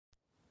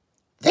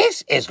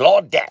This is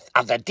Lord Death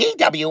of the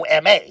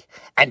DWMA,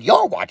 and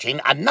you're watching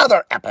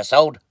another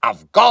episode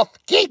of Goth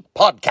Geek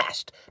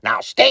Podcast. Now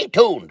stay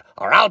tuned,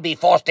 or I'll be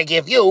forced to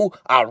give you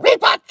a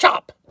Reaper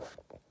chop.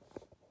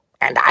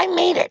 And I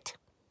made it.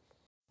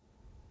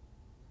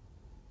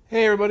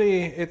 Hey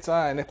everybody, it's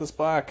I, Nicholas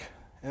Black,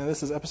 and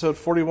this is episode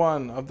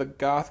 41 of the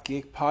Goth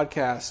Geek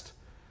Podcast.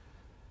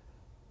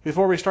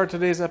 Before we start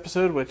today's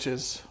episode, which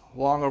is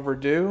long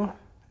overdue,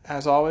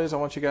 as always, I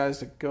want you guys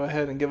to go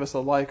ahead and give us a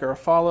like or a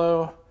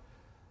follow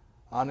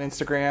on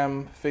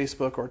Instagram,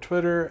 Facebook, or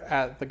Twitter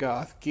at The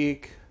Goth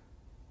Geek.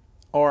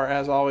 Or,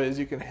 as always,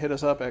 you can hit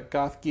us up at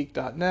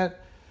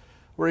gothgeek.net,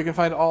 where you can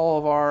find all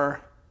of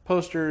our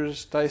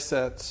posters, dice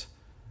sets,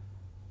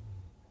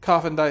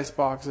 coffin dice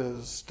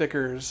boxes,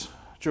 stickers,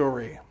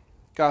 jewelry.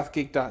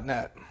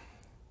 gothgeek.net.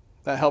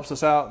 That helps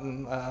us out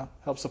and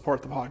helps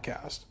support the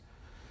podcast.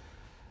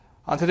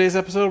 On today's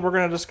episode, we're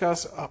going to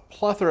discuss a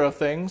plethora of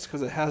things,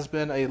 because it has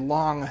been a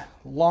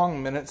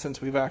long minute since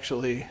we've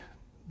actually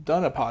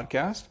done a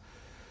podcast.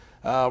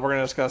 We're going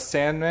to discuss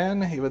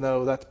Sandman, even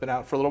though that's been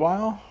out for a little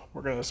while.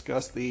 We're going to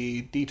discuss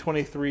the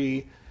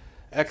D23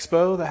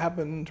 Expo that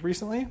happened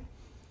recently.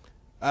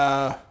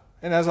 And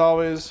as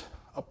always,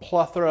 a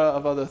plethora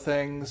of other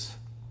things.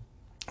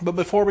 But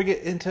before we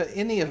get into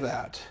any of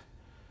that,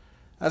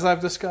 as I've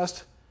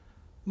discussed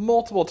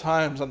multiple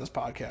times on this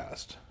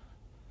podcast,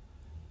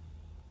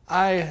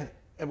 I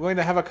am going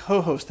to have a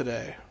co-host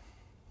today.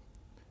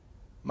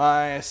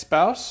 My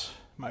spouse,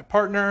 my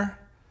partner,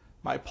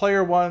 my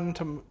player 1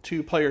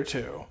 to player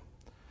 2,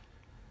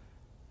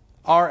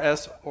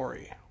 R.S.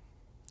 Ori.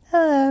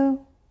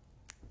 Hello.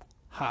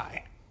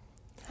 Hi.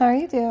 How are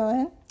you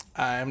doing?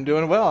 I'm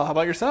doing well. How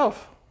about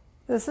yourself?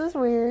 This is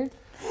weird.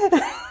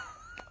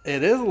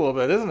 It is a little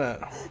bit, isn't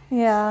it?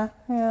 Yeah.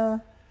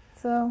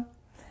 So,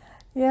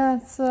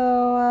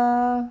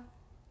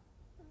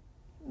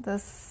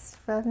 this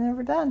I've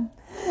never done.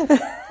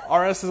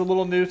 RS is a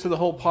little new to the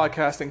whole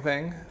podcasting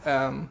thing,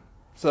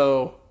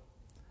 so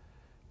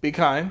be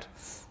kind.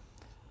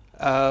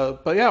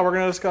 But yeah, we're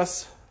going to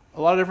discuss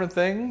a lot of different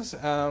things.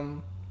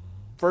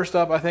 First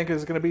up, I think,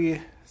 is going to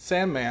be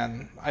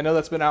Sandman. I know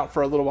that's been out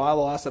for a little while.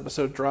 The last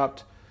episode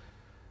dropped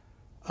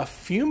a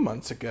few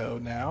months ago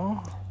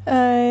now.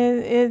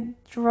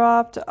 It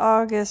dropped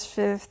August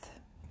 5th.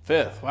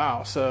 5th,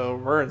 wow. So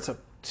we're in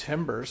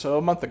September, so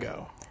a month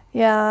ago.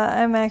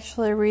 Yeah, I'm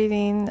actually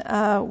reading,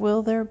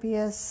 Will There Be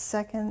a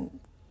Second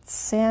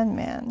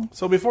Sandman?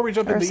 So before we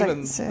jump Or into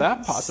second even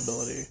that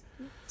possibility...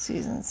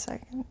 Season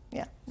second,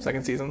 yeah.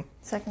 Second season?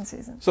 Second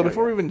season. So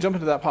before we even jump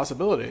into that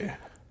possibility,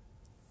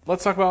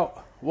 let's talk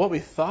about what we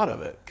thought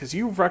of it. Because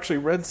you've actually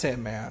read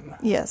Sandman.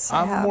 Yes,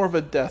 I'm I have. more of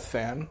a Death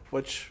fan,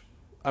 which,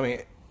 I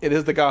mean, it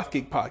is the Goth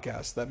Geek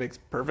Podcast. That makes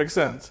perfect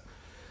sense.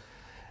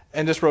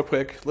 And just real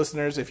quick,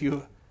 listeners, if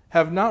you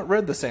have not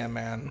read The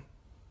Sandman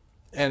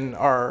and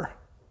are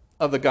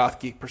of the Goth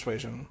Geek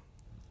persuasion,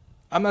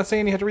 I'm not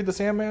saying you have to read The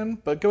Sandman,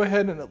 but go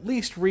ahead and at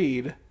least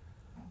read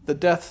the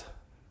Death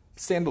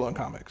standalone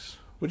comics.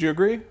 Would you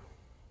agree?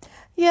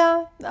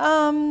 Yeah,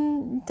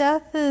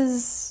 death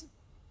is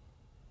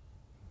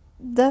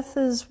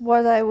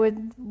what I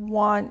would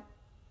want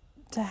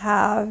to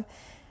have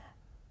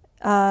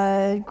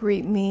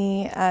greet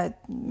me at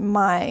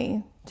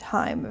my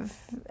time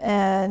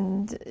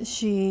and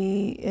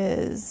she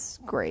is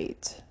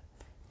great.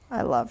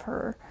 I love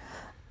her.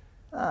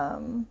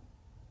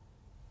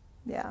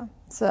 Yeah.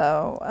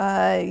 So,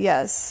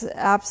 yes,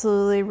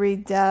 absolutely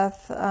read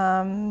Death.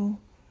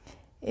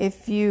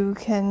 If you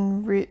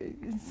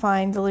can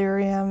find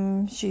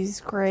Delirium, she's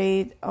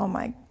great. Oh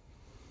my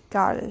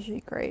God, is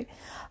she great?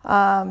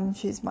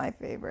 She's my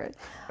favorite.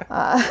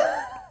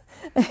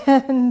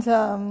 And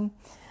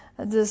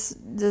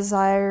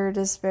Desire,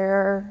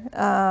 Despair,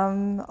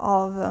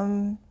 all of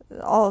them,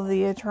 all of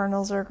the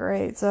Eternals are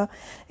great. So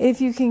if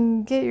you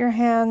can get your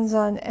hands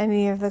on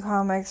any of the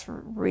comics,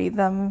 read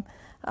them.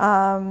 The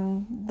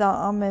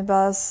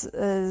omnibus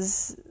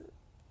is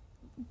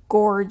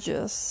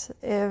gorgeous.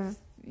 If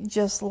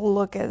just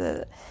look at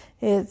it.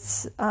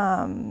 It's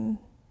I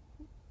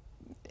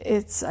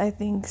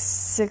think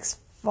 6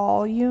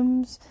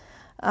 volumes.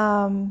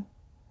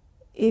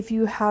 If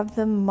you have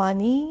the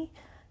money,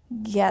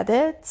 get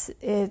it.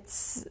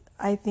 It's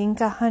I think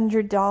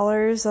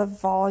 $100 a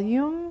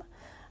volume.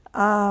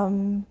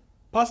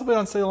 Possibly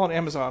on sale on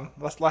Amazon.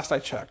 Last I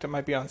checked, it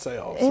might be on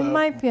sale. It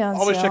might be on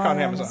always sale check on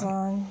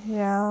Amazon.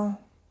 Yeah,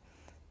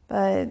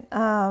 but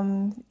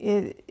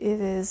it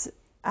is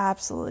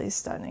absolutely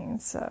stunning.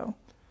 So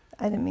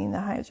I didn't mean to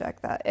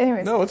hijack that.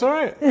 Anyways, no, it's all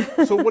right.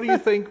 So what do you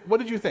think?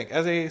 What did you think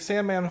as a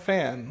Sandman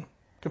fan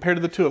compared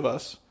to the two of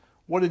us?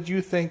 What did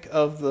you think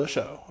of the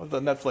show, of the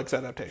Netflix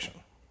adaptation?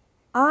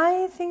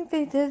 I think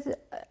they did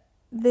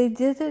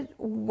it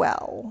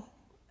well,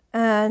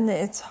 and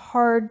it's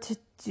hard to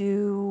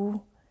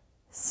do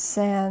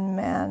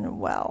Sandman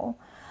well,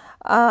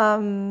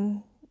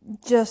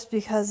 just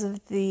because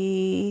of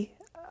the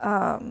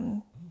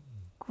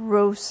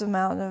gross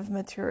amount of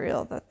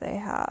material that they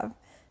have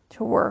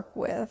to work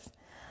with.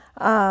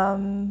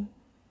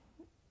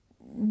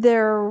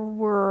 there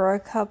were a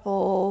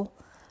couple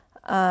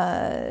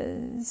CGI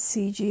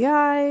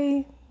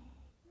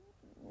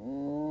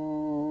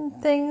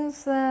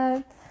things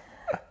that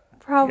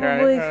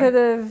probably could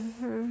have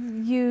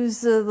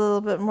used a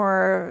little bit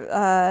more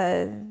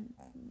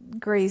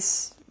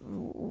grace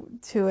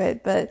to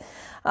it, but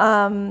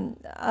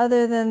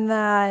other than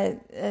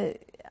that,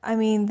 I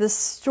mean, the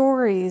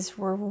stories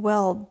were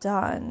well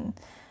done,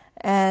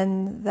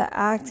 and the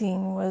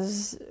acting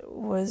was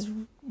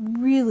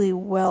really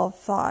well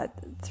thought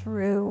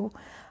through,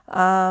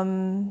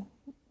 and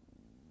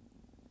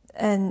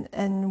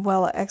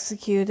well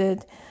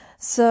executed.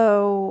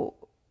 So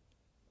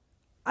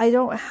I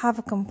don't have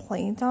a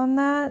complaint on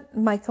that.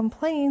 My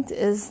complaint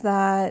is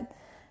that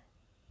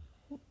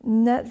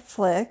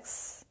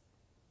Netflix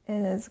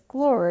in its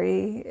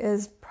glory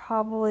is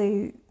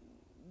probably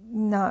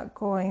not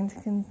going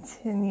to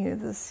continue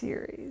the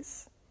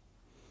series.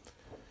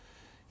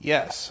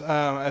 Yes.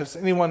 As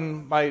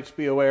anyone might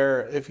be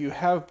aware, if you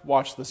have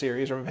watched the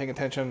series or been paying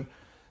attention,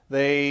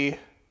 they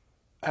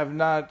have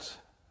not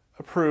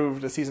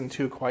approved a season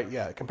 2 quite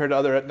yet, compared to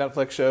other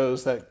Netflix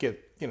shows that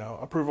get,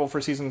 approval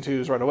for season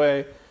 2s right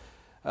away.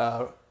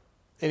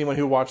 Anyone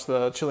who watched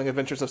the Chilling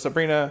Adventures of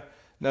Sabrina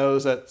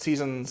knows that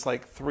seasons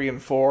like 3 and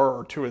 4,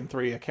 or 2 and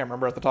 3, I can't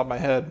remember at the top of my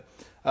head,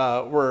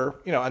 were,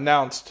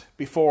 announced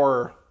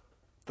before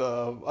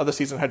the other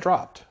season had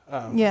dropped.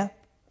 Yeah.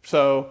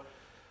 So,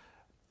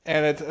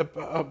 and it's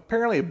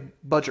apparently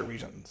budget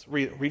reasons.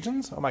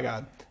 Reasons? Oh my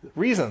God.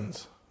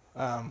 Reasons.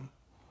 Each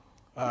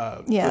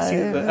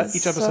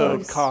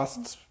episode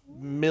costs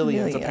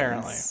millions,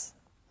 apparently.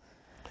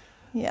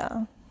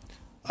 Yeah.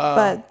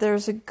 But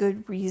there's a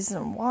good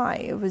reason why.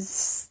 It was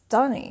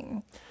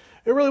stunning.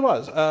 It really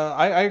was.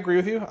 I agree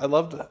with you. I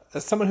loved,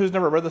 as someone who's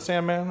never read The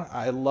Sandman,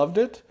 I loved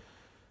it.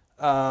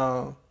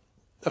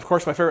 Of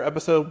course, my favorite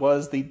episode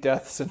was the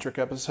death-centric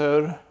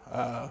episode.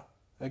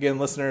 Again,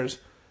 listeners,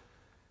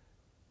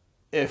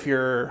 if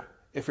you're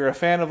a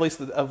fan of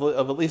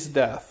at least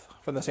death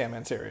from the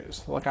Sandman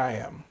series, like I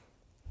am,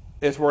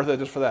 it's worth it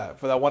just for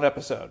that one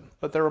episode.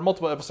 But there were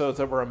multiple episodes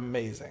that were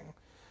amazing.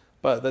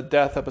 But the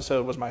death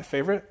episode was my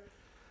favorite.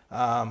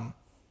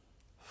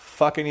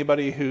 Fuck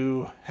anybody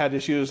who had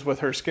issues with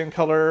her skin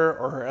color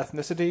or her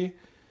ethnicity.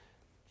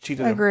 She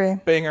did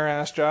a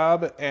banger-ass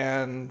job,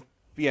 and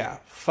yeah,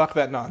 fuck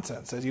that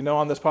nonsense. As you know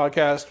on this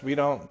podcast, we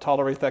don't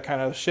tolerate that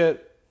kind of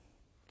shit.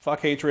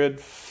 Fuck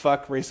hatred,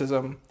 fuck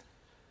racism.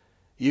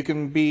 You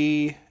can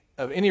be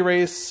of any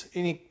race,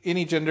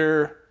 any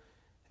gender,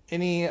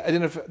 any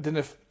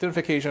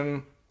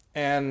identification,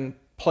 and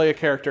play a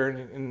character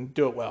and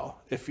do it well.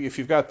 If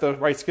you've got the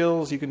right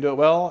skills, you can do it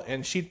well,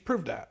 and she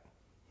proved that.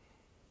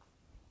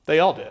 They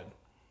all did.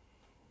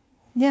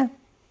 Yeah.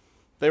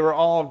 They were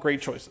all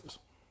great choices.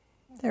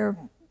 My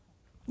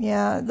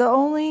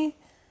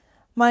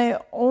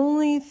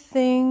only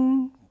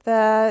thing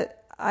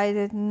that I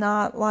did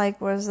not like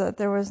was that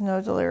there was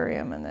no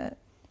delirium in it.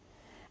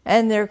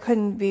 And there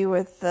couldn't be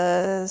with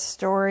the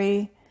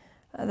stories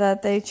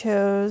that they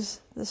chose.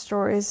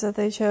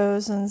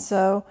 And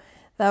so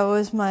that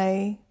was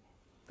my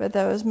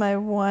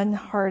one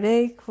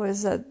heartache,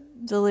 was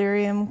that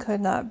delirium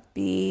could not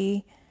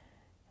be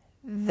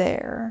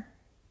there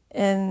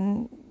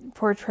and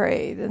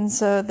portrayed. And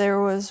so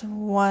there was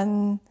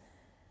one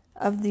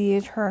of the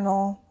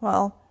eternal,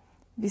 well,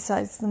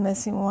 besides the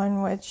missing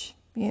one, which,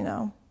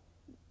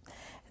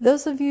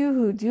 those of you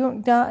who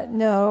do not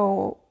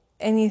know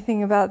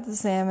anything about the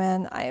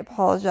Sandman, I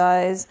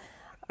apologize.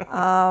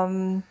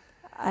 I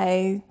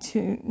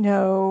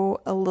know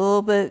a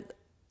little bit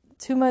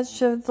too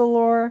much of the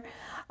lore.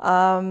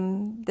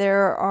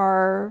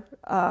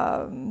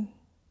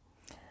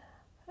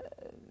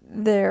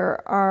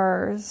 There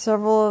are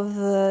several of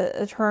the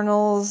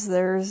Eternals.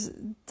 There's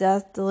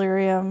Death,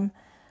 Delirium.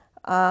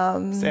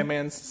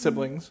 Sandman's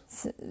siblings.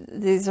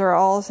 These are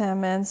all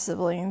Sandman's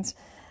siblings.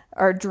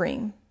 Or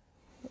Dream.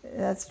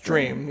 That's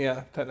Dream.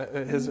 Yeah,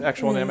 his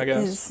actual name, I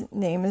guess. His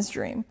name is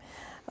Dream.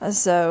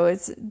 So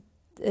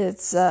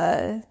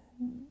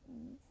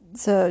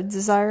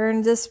Desire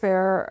and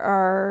Despair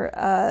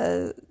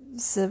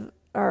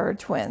are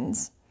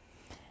twins.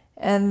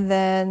 And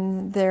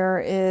then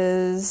there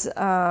is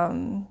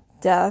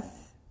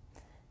Death,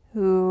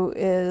 who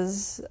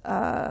is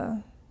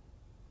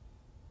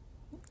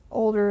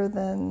older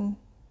than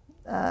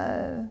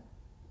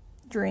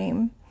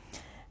Dream.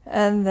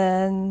 And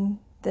then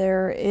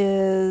there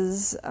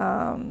is...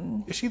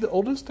 is she the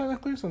oldest,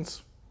 technically?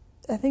 Since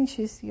I think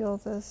she's the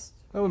oldest.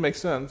 That would make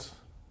sense.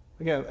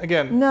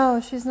 Again.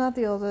 No, she's not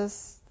the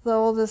oldest. The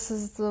oldest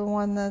is the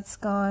one that's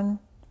gone.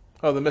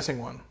 Oh, the missing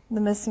one. The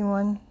missing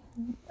one.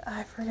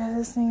 I forget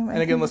his name.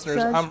 And again,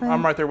 listeners,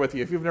 I'm right there with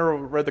you. If you've never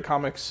read the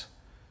comics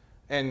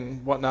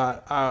and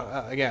whatnot,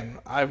 again,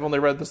 I've only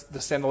read the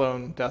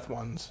standalone Death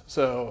ones,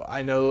 so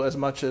I know as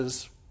much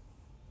as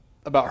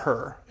about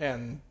her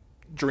and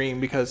Dream,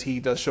 because he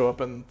does show up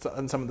in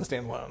some of the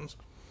standalones.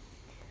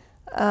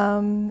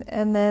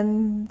 And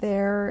then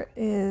there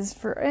is,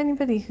 for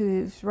anybody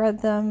who's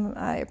read them,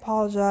 I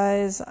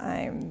apologize.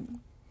 I'm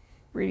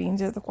reading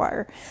to the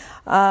choir.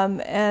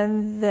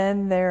 And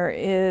then there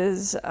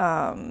is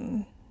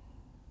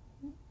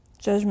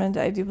Judgment.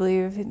 I do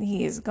believe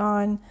he is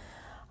gone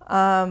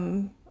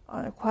on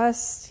a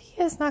quest.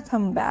 He has not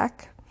come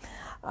back.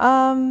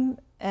 And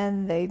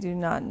they do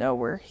not know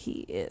where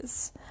he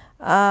is.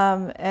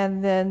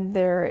 And then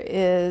there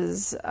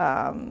is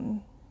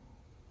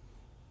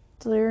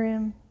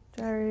Delirium.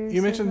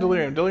 You mentioned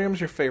Delirium.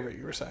 Delirium's your favorite,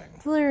 you were saying.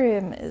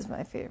 Delirium is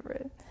my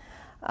favorite.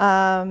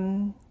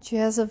 She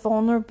has a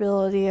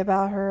vulnerability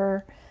about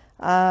her.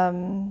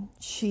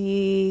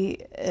 She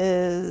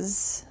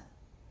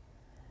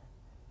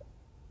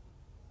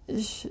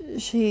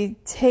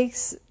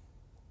takes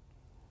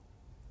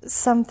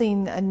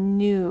something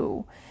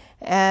anew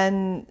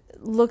and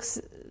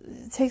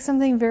takes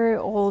something very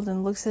old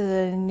and looks at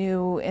it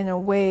anew in a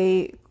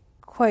way,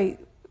 quite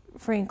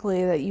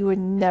frankly, that you would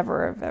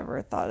never have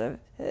ever thought of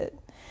it.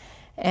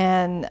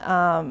 And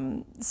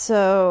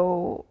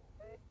so,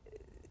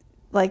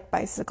 like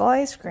bicycle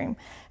ice cream.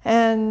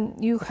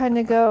 And you kind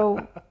of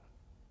go,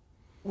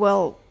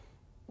 well,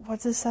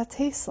 what does that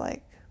taste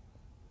like?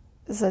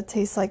 Does that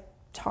taste like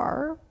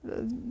tar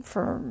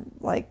for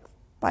like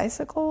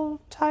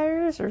bicycle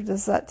tires, or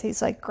does that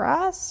taste like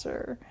grass,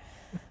 or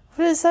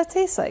what does that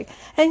taste like?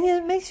 And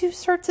it makes you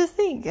start to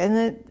think, and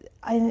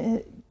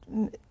it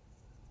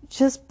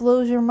just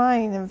blows your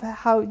mind of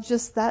how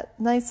just that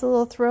nice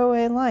little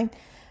throwaway line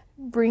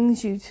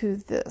brings you to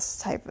this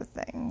type of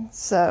thing.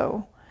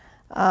 So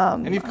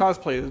and you've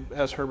cosplayed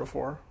as her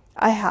before.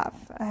 I have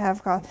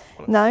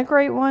not a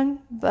great one,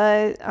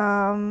 but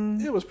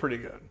it was pretty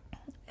good.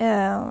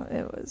 Yeah,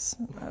 it was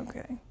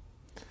okay.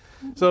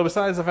 So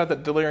besides the fact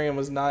that Delirium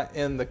was not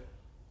in the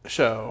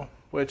show,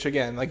 which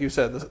again, like you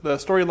said, the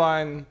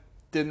storyline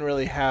didn't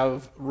really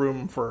have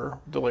room for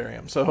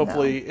Delirium. So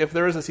hopefully, if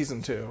there is a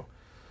season 2,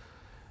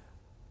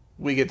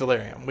 we get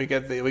Delirium. We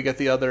get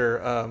the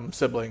other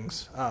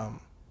siblings to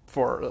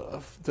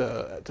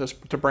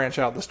branch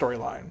out the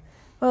storyline.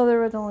 Well,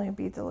 there would only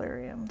be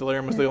Delirium.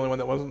 Delirium was the only one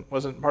that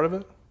wasn't part of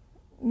it.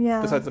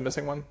 Yeah. Besides the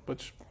missing one,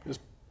 which is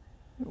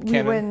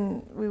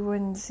canon. We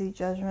wouldn't see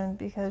Judgment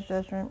because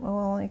Judgment will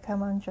only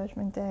come on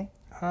Judgment Day.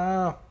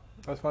 Ah,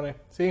 that's funny.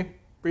 See,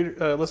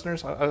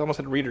 listeners, I almost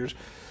said readers.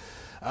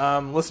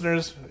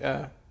 Listeners,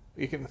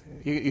 you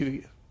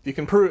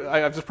can prove.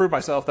 I've just proved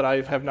myself that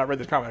I have not read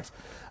the comics.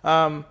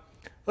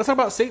 Let's talk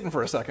about Satan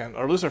for a second,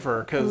 or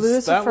Lucifer,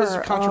 because that was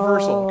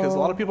controversial. Because a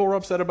lot of people were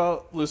upset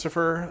about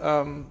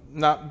Lucifer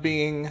not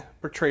being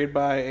portrayed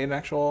by an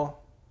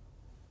actual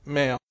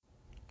male.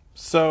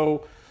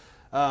 So,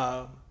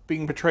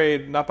 being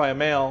portrayed not by a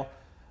male,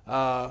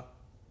 that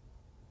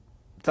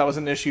was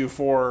an issue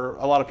for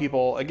a lot of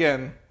people.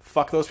 Again,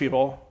 fuck those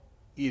people.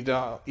 You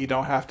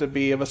don't have to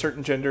be of a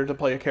certain gender to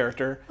play a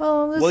character.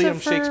 Well,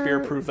 William Shakespeare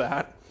proved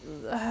that.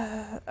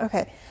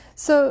 Okay,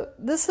 so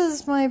this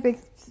is my big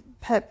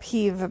pet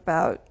peeve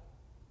about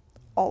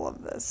all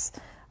of this.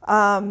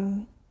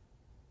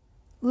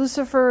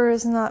 Lucifer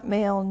is not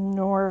male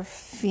nor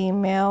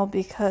female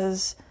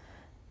because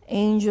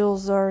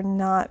angels are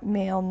not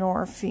male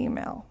nor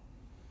female.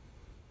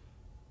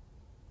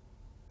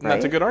 Right?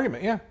 That's a good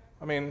argument, yeah.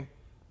 I mean,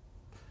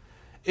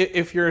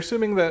 if you're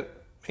assuming that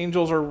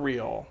angels are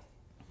real,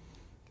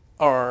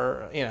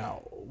 or,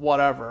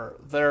 whatever,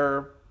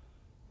 they're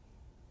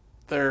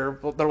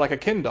like a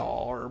Ken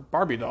doll or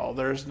Barbie doll.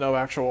 There's no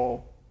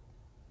actual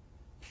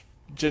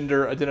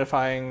gender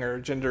identifying or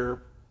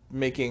gender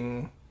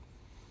making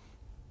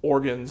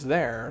organs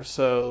there,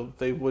 so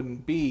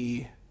they'd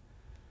be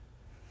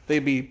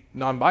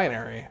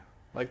non-binary,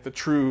 like the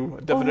true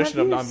definition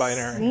of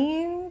non-binary. Have you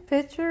seen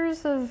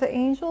pictures of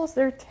angels?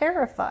 They're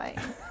terrifying.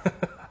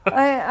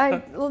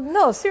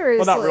 No,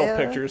 seriously. Well, not real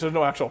pictures. There's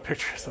no actual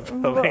pictures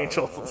of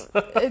angels.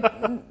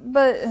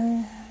 But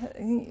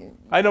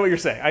I know what you're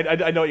saying.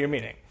 I know what you're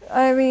meaning.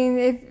 I mean,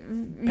 if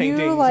Paintings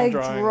you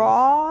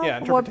draw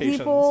what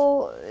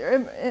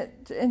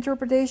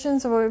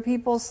interpretations of what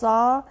people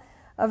saw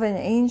of an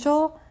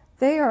angel,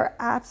 they are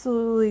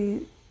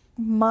absolutely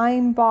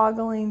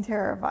mind-boggling,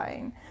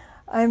 terrifying.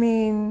 I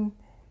mean,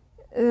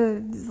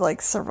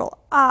 like several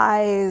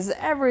eyes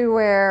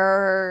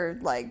everywhere,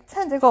 like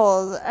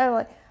tentacles.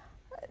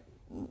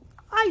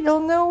 I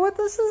don't know what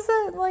this is.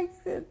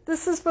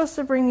 This is supposed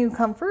to bring you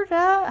comfort.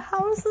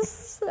 How is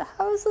this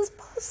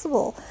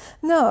possible?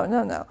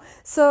 No.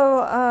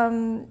 So,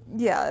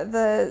 yeah,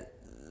 the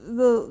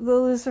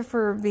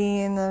Lucifer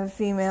being a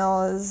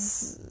female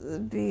is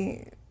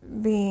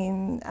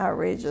being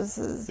outrageous.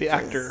 The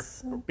actor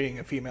being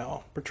a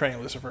female portraying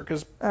Lucifer,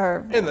 because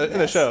in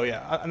the show,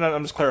 yeah.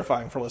 I'm just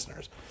clarifying for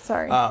listeners.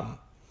 Sorry.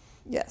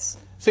 Yes.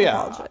 So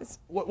yeah, apologize.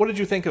 What did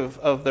you think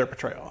of their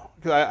portrayal?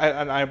 Because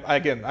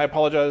I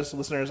apologize,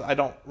 listeners. I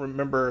don't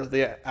remember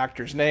the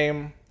actor's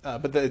name,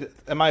 but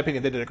in my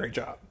opinion, they did a great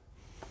job.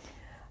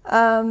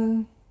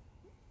 I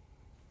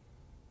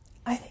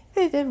think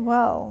they did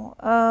well.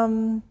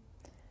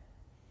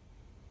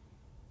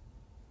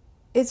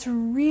 It's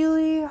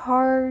really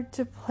hard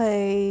to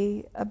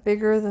play a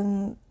bigger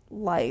than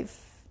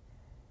life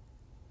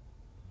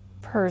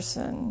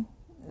person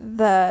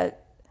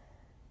that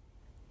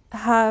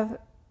have,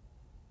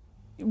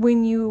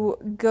 when you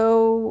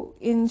go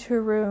into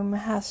a room,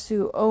 has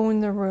to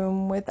own the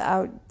room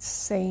without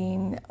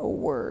saying a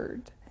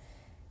word.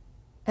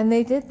 And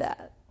they did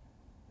that.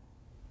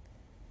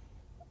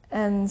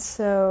 And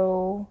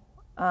so,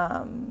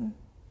 and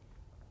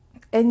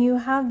you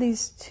have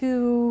these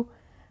two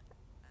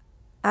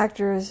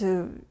actors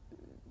who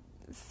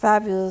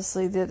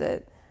fabulously did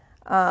it,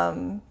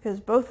 because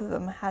both of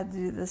them had to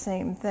do the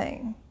same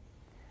thing.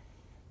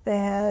 They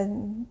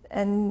had,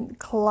 and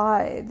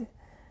Clyde.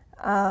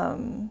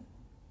 The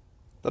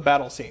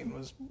battle scene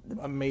was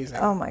amazing.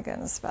 Oh my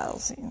goodness, battle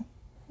scene.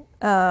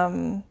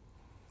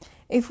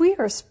 If we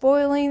are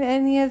spoiling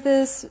any of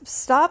this,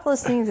 stop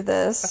listening to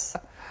this.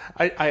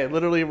 I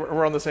literally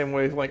were on the same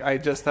wave. Like, I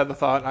just had the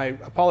thought, and I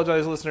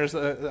apologize, listeners.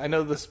 I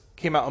know this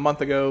came out a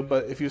month ago,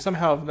 but if you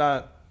somehow have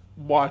not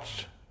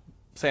watched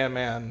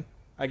Sandman,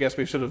 I guess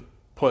we should have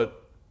put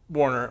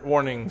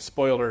warning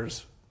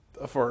spoilers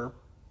for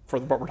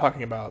what we're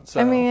talking about.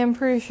 So, I mean, I'm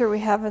pretty sure we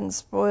haven't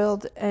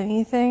spoiled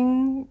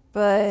anything,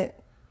 but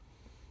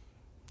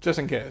just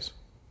in case.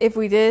 If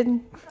we did,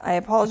 I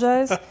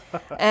apologize.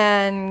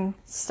 And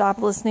stop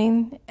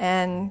listening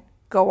and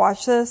go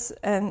watch this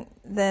and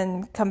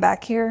then come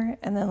back here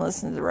and then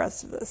listen to the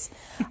rest of this.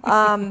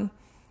 But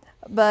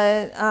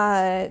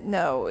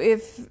no,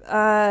 if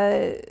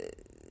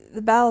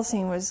the battle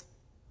scene was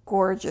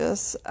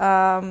gorgeous.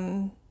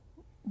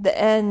 The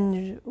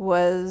end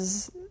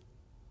was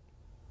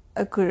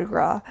a coup de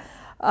grace.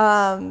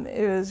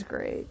 It was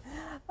great.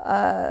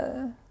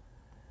 But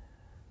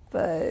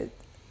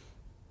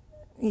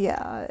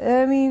yeah,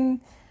 I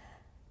mean,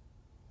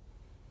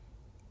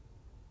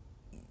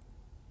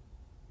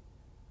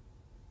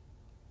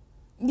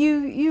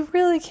 you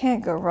really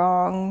can't go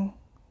wrong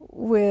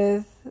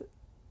with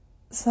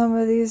some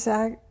of these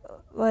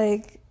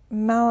like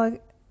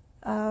Malik.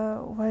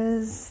 What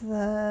is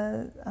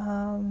the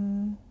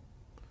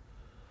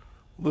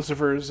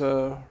Lucifer's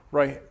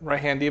right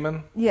hand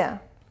demon? Yeah.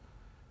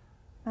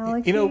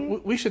 Maliki? You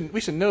know, we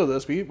should know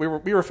this. We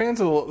were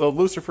fans of the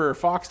Lucifer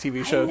Fox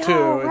TV show know,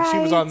 too, and right? she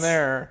was on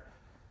there.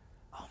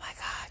 Oh my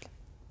God.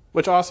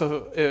 Which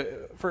also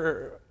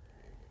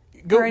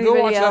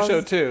go watch that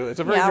show too.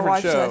 It's a very different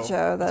watch show. That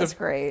show. That's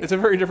great. It's a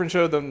very different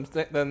show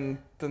than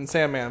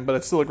Sandman, but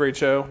it's still a great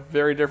show.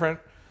 Very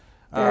different.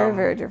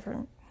 Very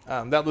different.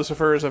 That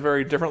Lucifer is a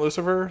very different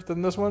Lucifer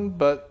than this one,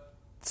 but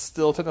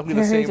still technically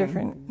the Very same.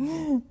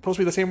 different. Supposed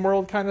to be the same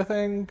world kind of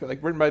thing,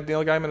 like written by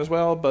Neil Gaiman as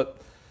well. But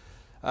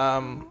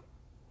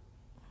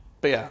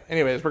yeah.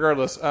 Anyways,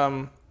 regardless,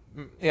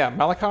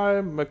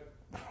 Malachi.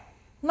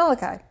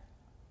 Malachi.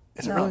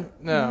 Is it really?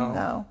 No.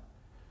 No.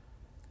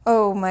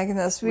 Oh my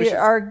goodness.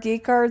 Our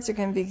geek cards are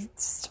going to be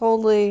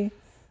totally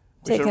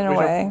taken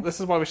away. This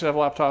is why we should have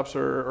laptops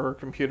or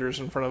computers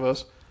in front of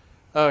us.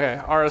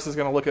 Okay, RS is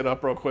going to look it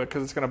up real quick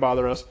because it's going to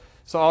bother us.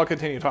 So I'll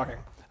continue talking.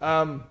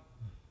 I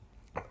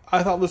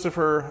thought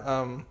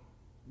Lucifer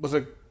was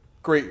a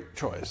great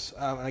choice.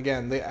 And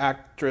again, the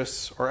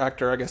actress or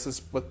actor, I guess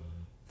is what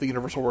the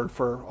universal word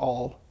for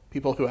all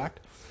people who act,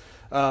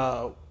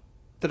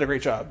 did a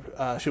great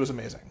job. She was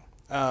amazing.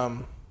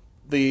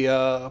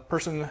 The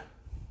person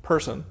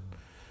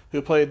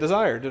who played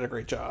Desire did a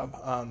great job.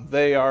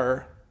 They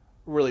are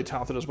really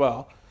talented as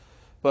well.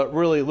 But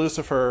really,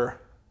 Lucifer...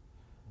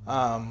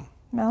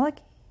 Maliki?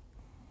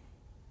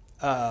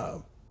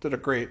 did a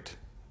great...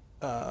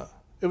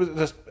 it was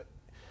just...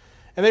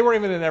 And they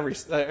weren't even in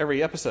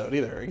every episode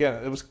either.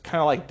 Again, it was kind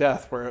of like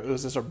Death, where it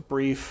was just a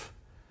brief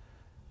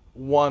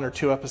 1 or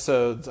 2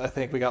 episodes. I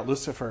think we got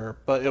Lucifer,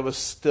 but it was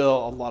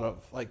still a lot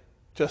of, like,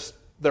 just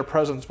their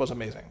presence was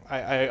amazing.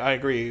 I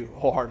agree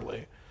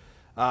wholeheartly.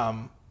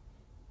 Then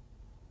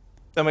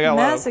we got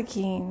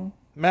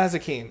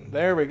Mazikeen.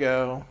 There we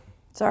go.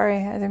 Sorry,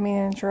 I didn't mean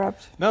to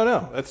interrupt.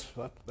 No, that's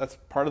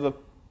part of the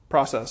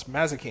process.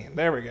 Mazikeen.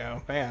 There we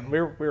go. Man,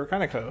 we were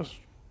kind of close.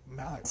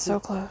 So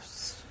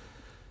close,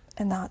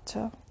 and not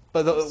so.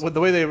 But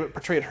the way they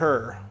portrayed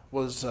her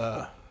was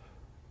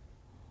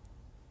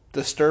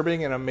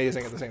disturbing and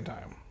amazing at the same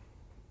time.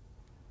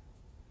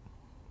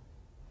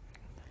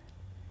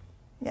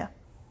 Yeah.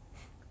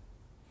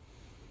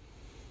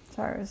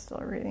 Sorry, I was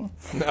still reading.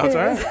 No, it's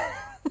all right.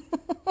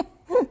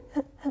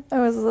 I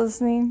was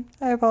listening.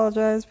 I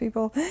apologize,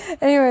 people.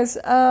 Anyways,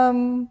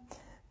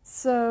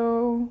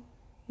 so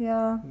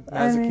yeah.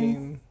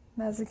 Mazikeen.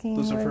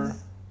 Lucifer.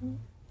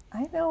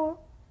 I know.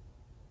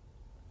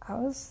 I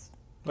was.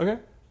 Okay.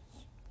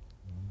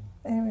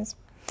 Anyways.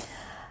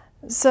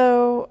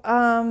 So,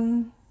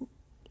 yeah,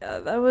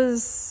 that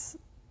was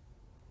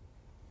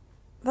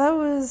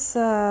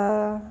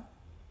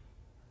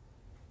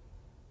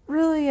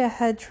really a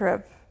head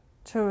trip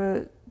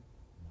to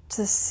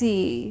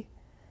see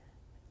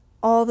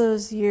all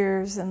those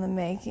years in the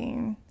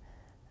making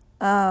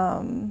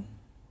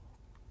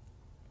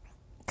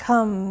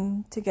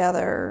come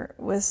together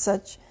with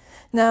such.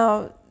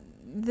 Now,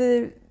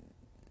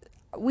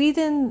 we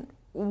didn't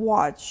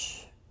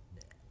watch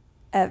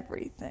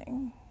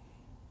everything.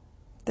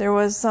 There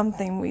was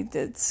something we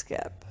did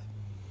skip.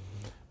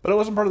 But it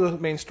wasn't part of the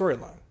main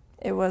storyline.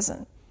 It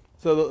wasn't.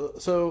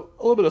 So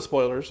a little bit of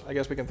spoilers. I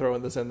guess we can throw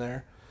this in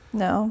there.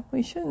 No,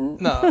 we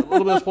shouldn't. No, a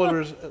little bit of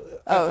spoilers.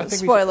 I think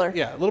spoiler.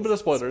 Yeah, a little bit of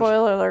spoilers.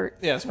 Spoiler alert.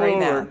 Yeah, spoiler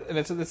right alert. And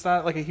it's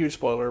not like a huge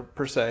spoiler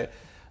per se.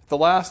 The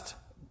last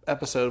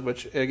episode,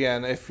 which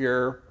again, if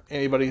you're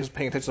anybody who's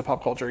paying attention to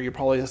pop culture, you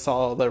probably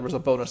saw there was a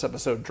bonus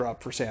episode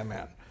drop for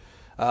Sandman.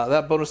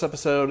 That bonus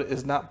episode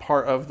is not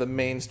part of the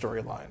main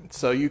storyline,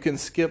 so you can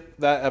skip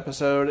that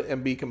episode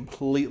and be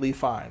completely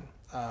fine.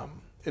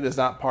 It is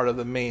not part of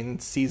the main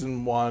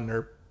season 1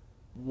 or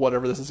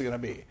whatever this is going to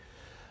be.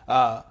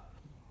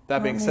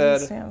 That being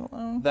said,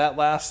 that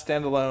last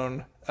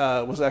standalone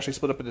was actually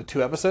split up into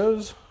 2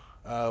 episodes.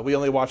 We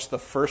only watched the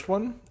first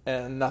one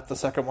and not the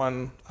second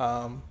one.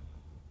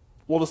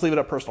 We'll just leave it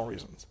at personal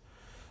reasons.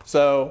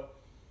 So,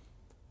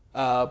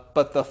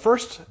 but the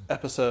first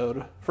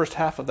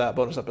half of that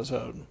bonus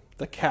episode,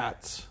 The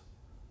Cats,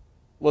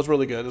 was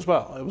really good as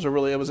well. It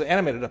was an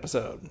animated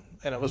episode,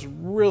 and it was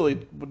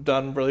really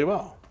done really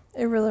well.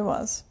 It really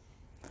was.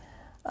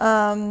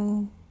 I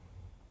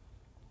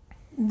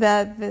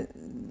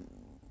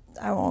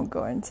won't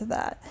go into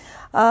that.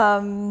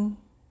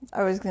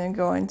 I was going to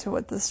go into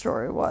what the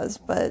story was,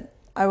 but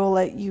I will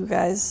let you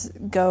guys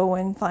go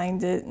and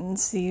find it and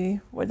see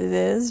what it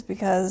is,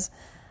 because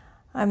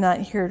I'm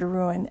not here to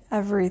ruin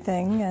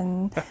everything,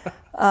 and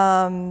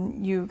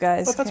you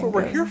guys. But that's what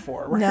we're here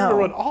for. We're here to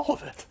ruin all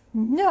of it.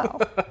 No,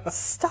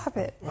 stop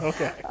it.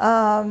 Okay.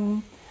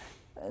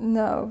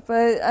 No,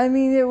 but I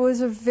mean, it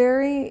was a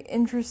very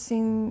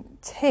interesting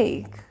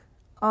take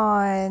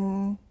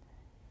on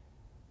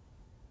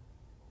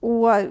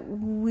what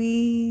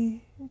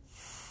we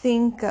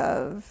think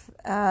of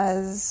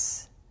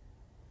as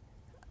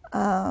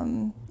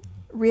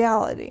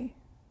reality,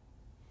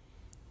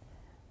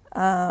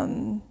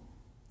 and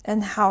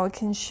how it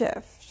can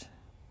shift.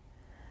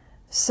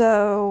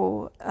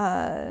 So,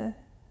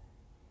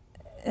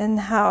 and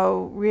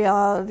how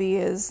reality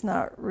is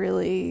not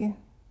really.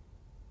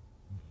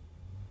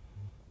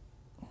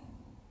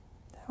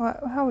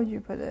 How would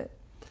you put it?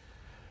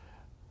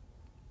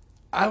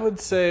 I would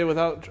say,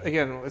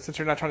 again, since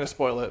you're not trying to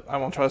spoil it, I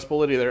won't try to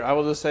spoil it either. I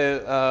will just say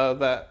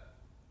that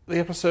the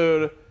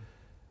episode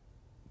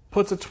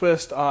puts a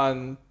twist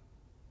on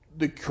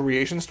the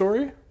creation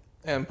story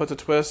and puts a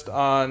twist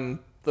on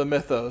the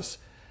mythos.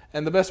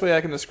 And the best way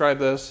I can describe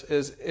this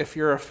is, if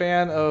you're a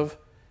fan of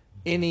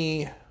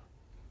any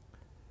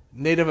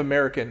Native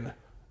American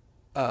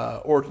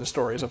origin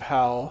stories of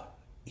how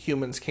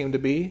humans came to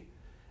be,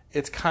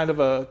 it's kind of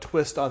a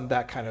twist on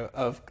that kind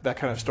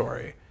of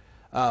story.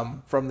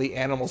 From the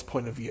animal's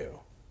point of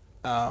view.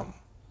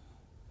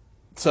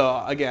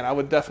 So again, I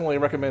would definitely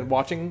recommend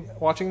watching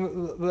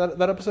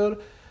that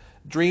episode.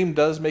 Dream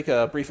does make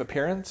a brief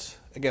appearance.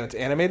 Again, it's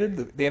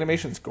animated. The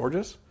animation's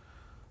gorgeous.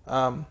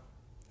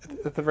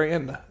 At the very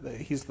end,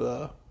 he's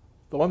the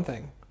one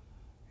thing.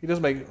 He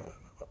does make.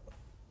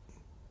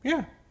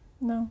 Yeah.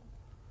 No.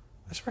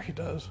 I swear he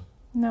does.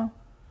 No.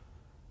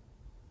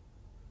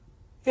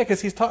 Yeah,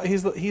 because he's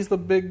the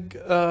big.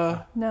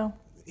 No.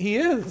 He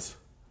is.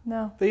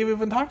 No. They've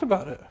even talked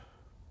about it.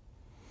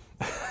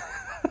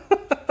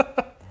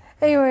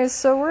 Anyways,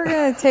 so we're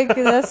going to take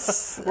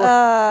this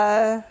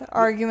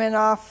argument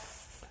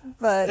off,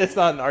 but it's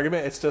not an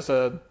argument. It's just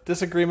a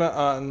disagreement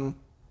on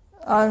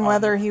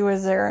whether he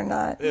was there or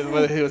not.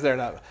 Whether he was there or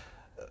not.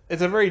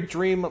 It's a very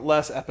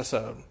dreamless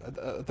episode.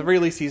 At the very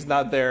least, he's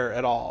not there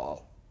at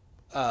all.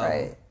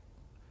 Right.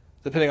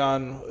 Depending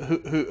on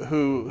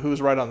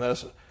who's right on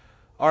this.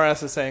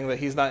 RS is saying that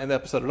he's not in the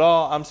episode at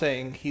all. I'm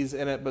saying he's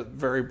in it, but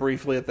very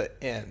briefly at the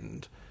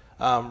end.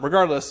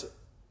 Regardless,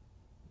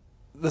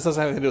 this doesn't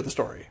have anything to do with the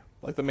story,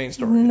 like the main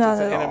story. Not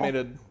it's at an all.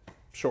 animated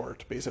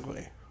short,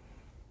 basically.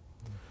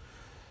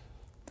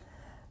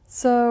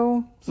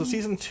 So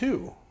season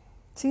 2.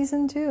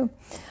 Season 2.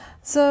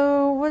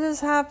 So what is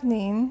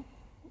happening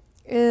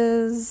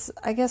is,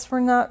 I guess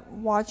we're not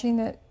watching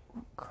it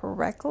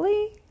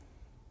correctly,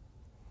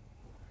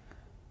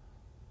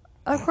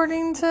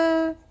 according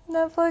to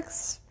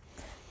Netflix.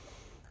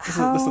 This is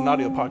an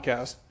audio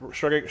podcast.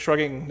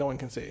 Shrugging, no one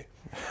can see.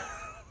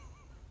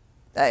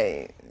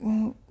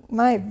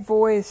 My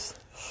voice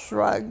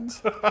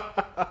shrugged.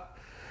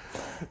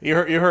 You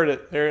heard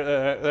it.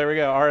 There we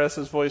go.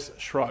 RS's voice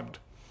shrugged.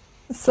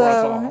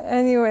 So,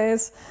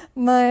 anyways,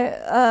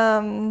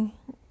 I'm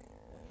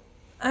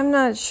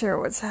not sure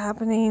what's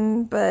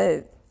happening,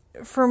 but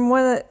from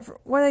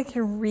what I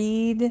can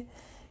read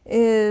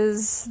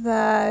is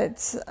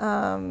that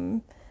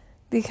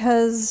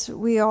because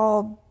we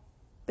all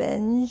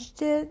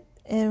binged it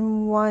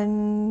in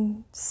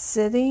one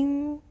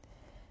sitting,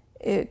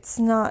 it's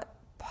not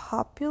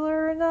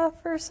popular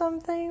enough or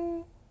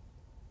something.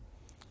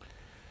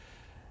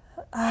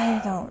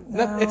 I don't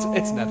know. It's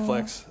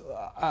Netflix.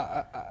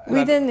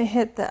 We didn't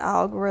hit the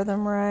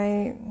algorithm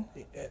right.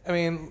 I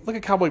mean, look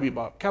at Cowboy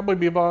Bebop. Cowboy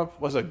Bebop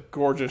was a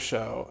gorgeous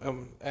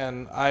show,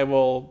 and I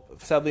will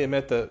sadly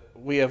admit that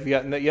we have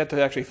yet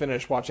to actually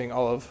finish watching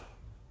all of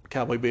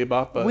Cowboy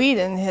Bebop. But we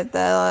didn't hit the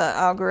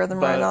algorithm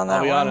right on that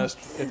one. I'll be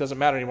honest, it doesn't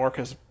matter anymore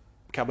because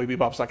Cowboy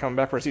Bebop's not coming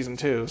back for season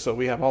 2, so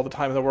we have all the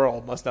time in the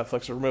world unless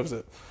Netflix removes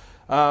it.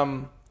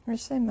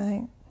 Which they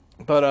might.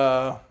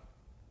 But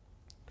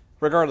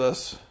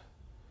regardless,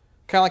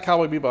 kind of like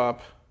Cowboy Bebop,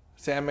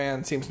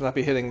 Sandman seems to not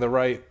be hitting the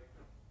right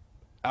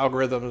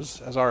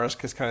algorithms, as RS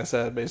has kind of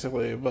said,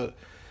 basically, but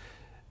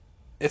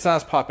it's not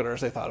as popular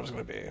as they thought it was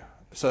going to be.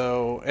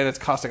 So, and it's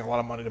costing a lot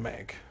of money to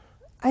make.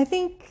 I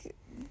think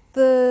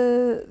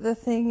the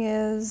thing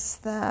is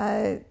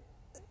that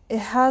it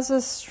has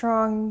a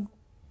strong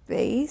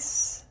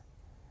base,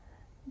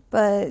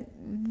 but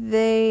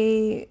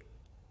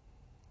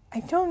I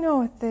don't know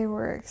what they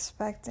were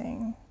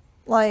expecting.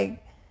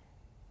 Like,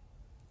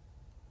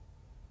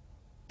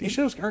 these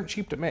shows aren't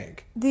cheap to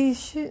make. these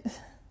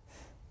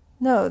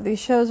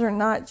shows are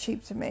not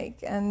cheap to make,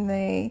 and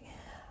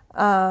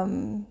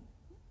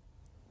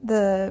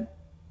the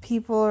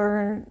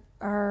people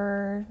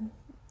are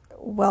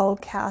well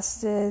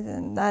casted,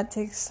 and that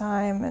takes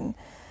time, and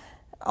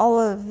all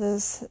of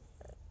this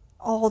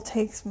all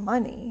takes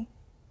money.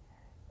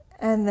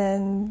 And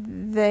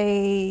then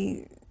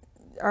they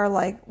are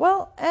like,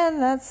 well,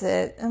 and that's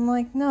it. I'm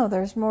like, no,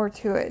 there's more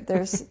to it.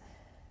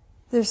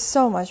 There's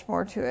so much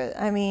more to it.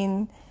 I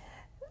mean,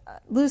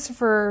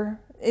 Lucifer,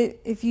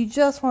 if you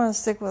just want to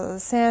stick with the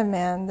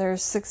Sandman,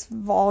 there's 6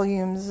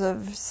 volumes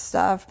of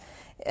stuff.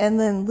 And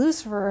then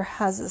Lucifer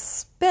has a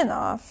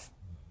spin-off,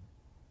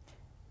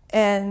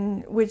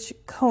 and which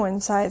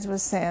coincides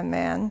with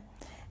Sandman.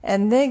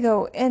 And they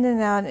go in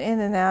and out, in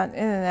and out,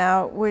 in and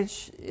out,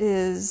 which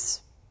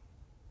is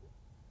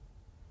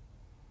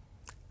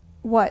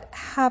what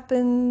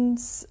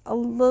happens a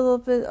little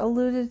bit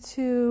alluded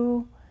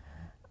to.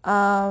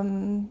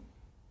 I'm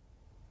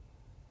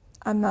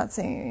not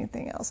saying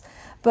anything else,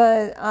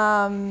 but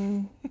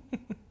I'm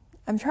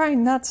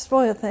trying not to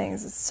spoil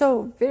things. It's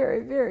so very,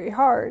 very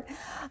hard.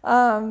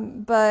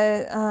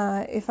 But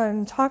if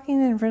I'm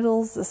talking in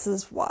riddles, this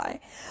is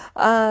why.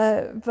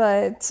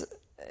 But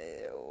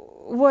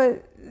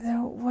what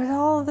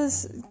all of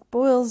this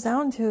boils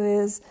down to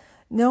is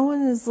no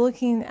one is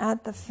looking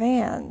at the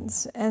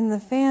fans, and the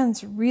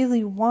fans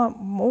really want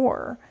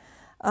more.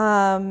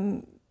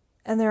 And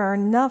there are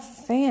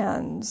enough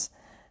fans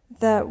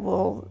that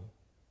will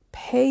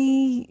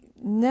pay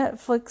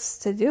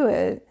Netflix to do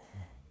it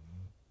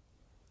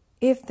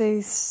if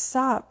they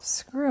stop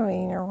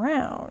screwing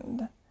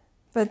around.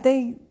 But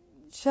they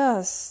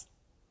just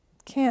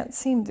can't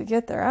seem to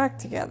get their act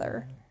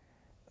together.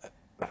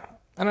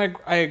 And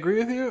I agree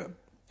with you.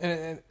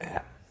 And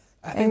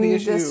I think and the you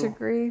issue...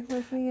 disagree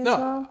with me as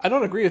well? No, I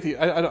don't agree with you.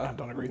 I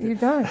don't agree with you. You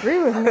don't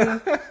agree with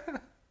me?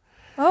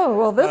 Oh,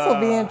 well, this will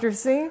be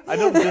interesting. I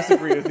don't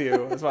disagree with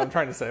you. That's what I'm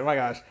trying to say. Oh my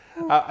gosh.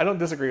 I don't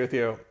disagree with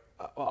you.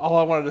 All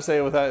I wanted to say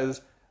with that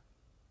is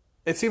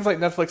it seems like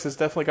Netflix has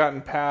definitely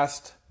gotten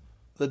past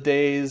the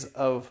days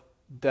of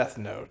Death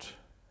Note.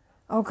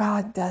 Oh,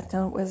 God, Death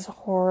Note was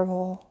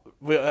horrible.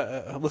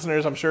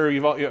 Listeners, I'm sure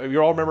you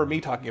all remember me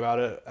talking about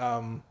it.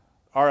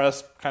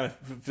 RS kind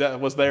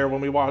of was there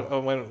when we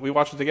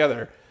watched it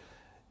together.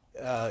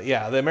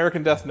 The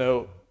American Death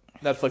Note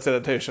Netflix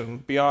adaptation,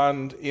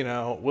 beyond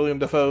William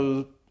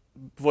Dafoe's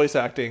voice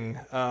acting,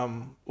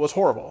 was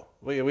horrible.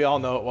 We all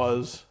know it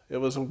was. It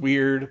was a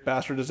weird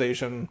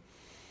bastardization.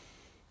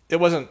 It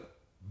wasn't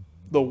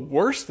the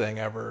worst thing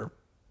ever,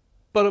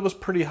 but it was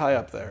pretty high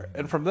up there.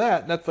 And from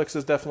that, Netflix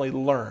has definitely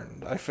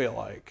learned, I feel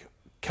like.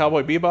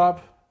 Cowboy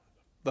Bebop,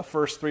 the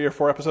first 3 or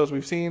 4 episodes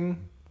we've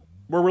seen,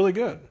 were really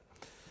good.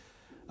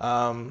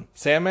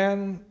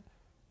 Sandman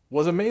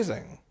was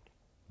amazing.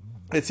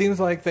 It seems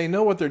like they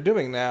know what they're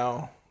doing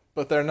now,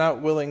 but they're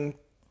not willing...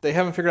 They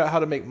haven't figured out how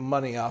to make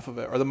money off of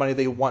it, or the money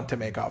they want to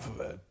make off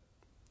of it.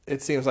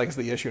 It seems like it's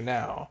the issue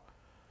now.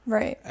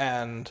 Right.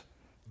 And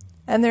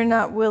they're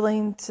not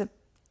willing to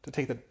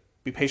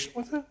be patient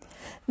with it?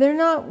 They're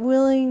not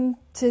willing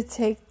to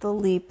take the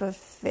leap of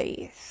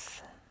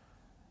faith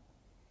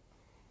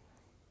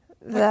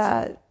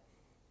that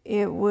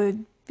it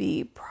would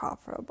be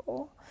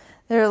profitable.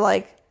 They're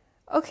like,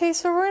 okay,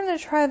 so we're going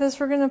to try this.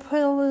 We're going to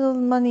put a little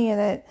money in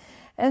it.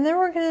 And then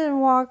we're going to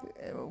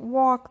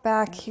walk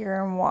back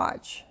here and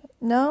watch.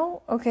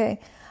 No? Okay.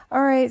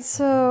 All right,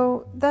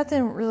 so that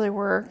didn't really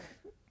work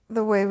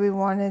the way we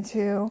wanted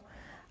to.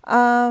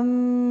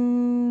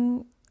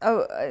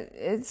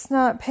 It's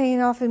not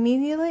paying off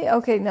immediately?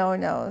 Okay, no,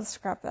 let's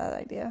scrap that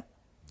idea.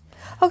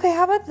 Okay,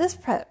 how about this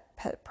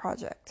pet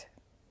project?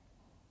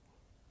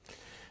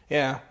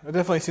 Yeah, it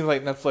definitely seems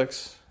like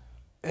Netflix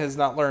has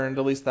not learned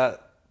at least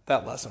that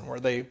lesson, where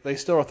they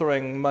still are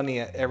throwing money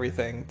at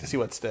everything to see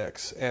what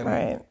sticks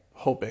and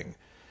hoping.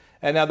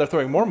 And now they're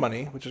throwing more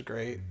money, which is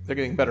great. They're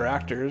getting better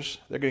actors.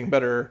 They're getting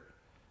better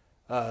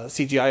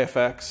CGI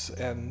effects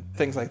and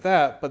things like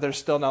that, but they're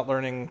still not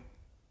learning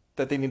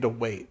that they need to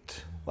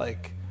wait.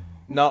 Like,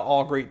 not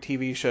all great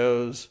TV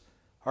shows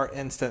are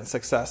instant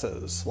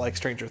successes like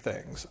Stranger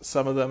Things.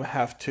 Some of them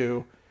have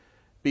to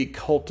be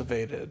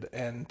cultivated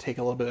and take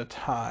a little bit of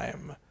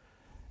time.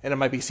 And it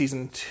might be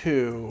season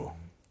 2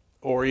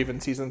 or even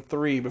season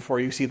 3 before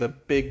you see the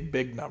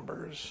big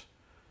numbers.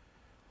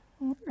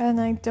 And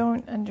I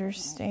don't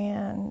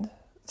understand,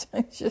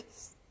 I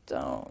just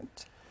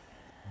don't.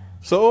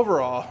 So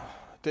overall,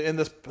 to end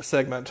this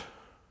segment,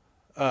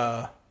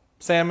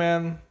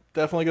 Sandman,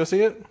 definitely go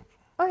see it.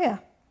 Oh yeah.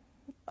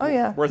 Oh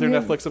yeah. Worth your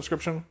Netflix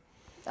subscription?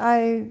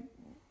 Well,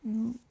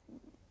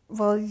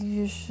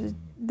 you should.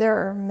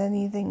 There are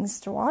many things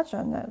to watch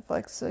on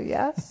Netflix, so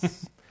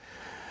yes.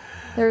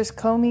 There's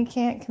Comey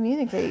Can't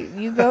Communicate.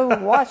 You go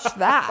watch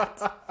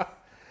that.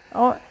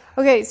 Oh,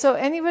 okay. So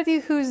anybody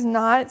who's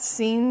not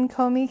seen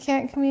Comey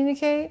Can't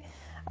Communicate,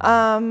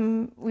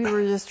 we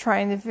were just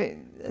trying to.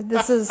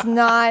 This is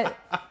not.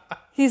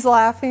 He's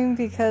laughing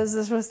because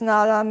this was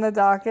not on the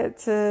docket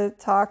to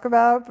talk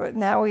about, but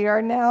now we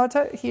are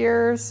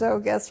here. So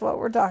guess what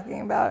we're talking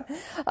about?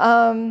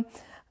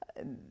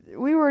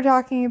 We were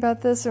talking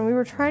about this, and we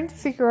were trying to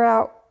figure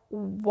out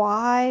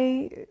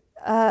why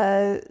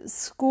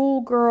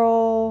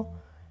schoolgirl,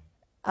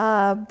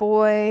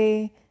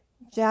 boy,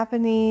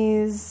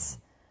 Japanese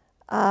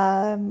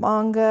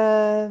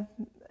manga,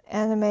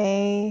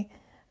 anime,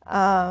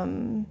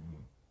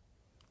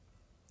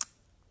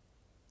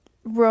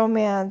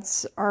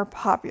 romance are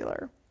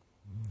popular.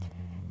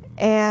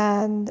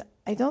 And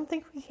I don't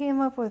think we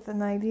came up with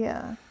an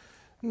idea.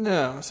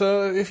 No.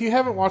 So if you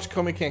haven't watched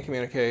Comey Can't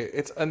Communicate,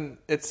 it's a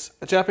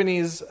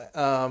Japanese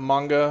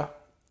manga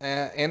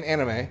and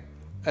anime,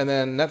 and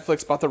then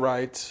Netflix bought the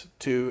right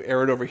to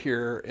air it over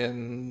here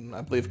in, I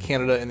believe,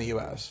 Canada and the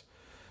U.S.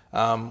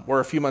 We're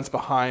a few months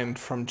behind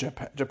from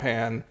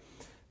Japan.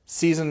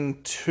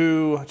 Season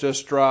 2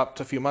 just dropped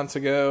a few months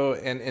ago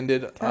and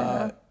ended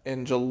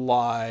in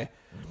July.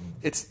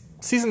 It's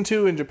season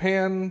 2 in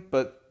Japan,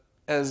 but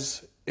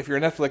if you're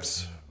a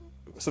Netflix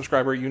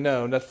subscriber, you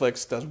know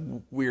Netflix does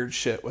weird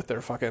shit with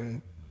their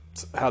fucking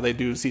how they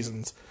do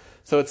seasons.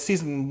 So it's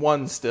season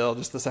 1 still,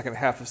 just the second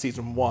half of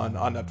season 1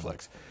 on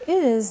Netflix.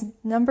 It is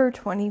number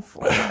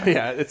 24.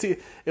 Yeah,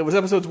 it was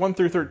episodes 1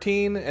 through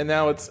 13, and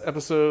now it's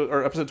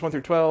episodes 1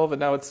 through 12, and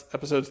now it's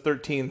episodes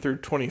 13 through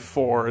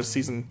 24 is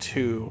season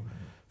 2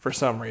 for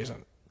some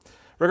reason.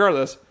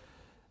 Regardless,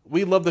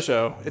 we love the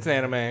show. It's an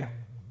anime.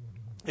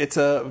 It's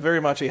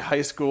very much a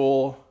high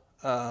school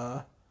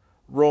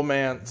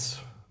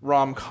romance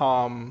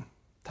rom-com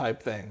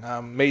type thing.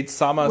 Maid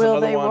Sama is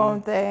another one.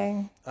 Won't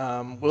they?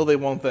 Will They,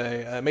 Won't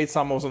They? Maid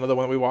Sama was another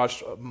one we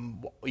watched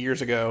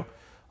years ago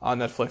on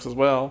Netflix as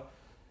well.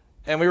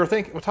 And we're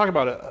talking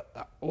about it.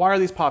 Why are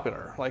these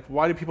popular? Like,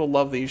 why do people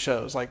love these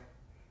shows? Like,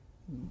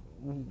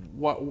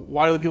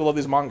 why do people love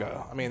these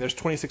manga? I mean, there's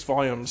 26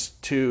 volumes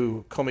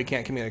to Comey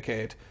Can't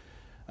Communicate.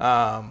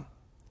 And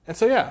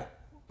so, yeah,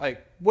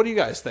 like, what do you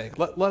guys think?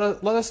 Let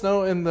us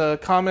know in the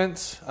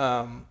comments.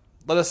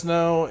 Let us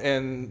know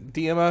and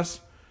DM us.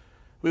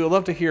 We would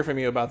love to hear from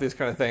you about these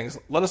kind of things.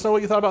 Let us know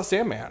what you thought about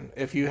Sandman,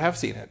 if you have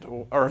seen it,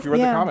 or if you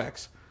read the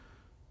comics.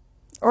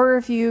 Or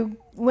if you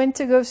went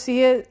to go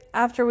see it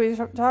after we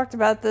talked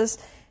about this,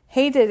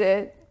 hated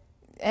it,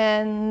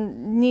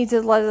 and need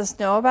to let us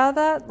know about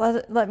that,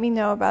 let me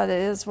know about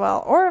it as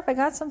well. Or if I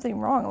got something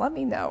wrong, let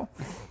me know.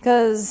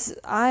 Because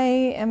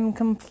I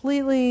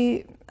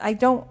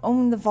don't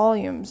own the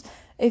volumes.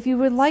 If you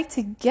would like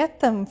to get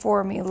them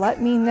for me, let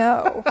me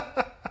know.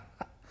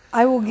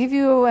 I will give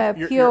you a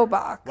P.O.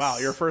 box. Wow,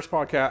 your first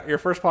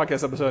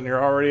podcast episode, and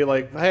you're already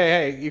like,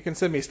 hey, you can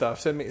send me stuff.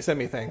 Send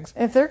me things.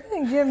 If they're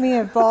going to give me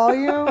a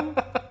volume,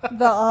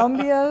 the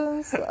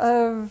ambience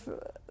of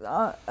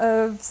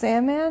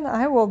Sandman,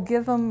 I will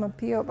give them a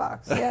P.O.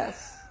 box.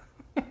 Yes.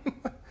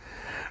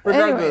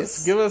 Regardless,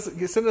 send us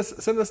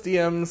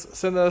DMs,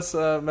 send us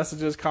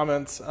messages,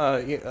 comments.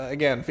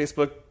 Again,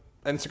 Facebook,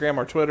 Instagram,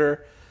 or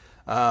Twitter,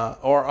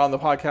 or on the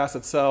podcast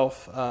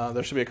itself.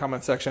 There should be a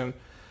comment section.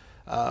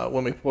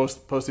 When we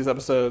post these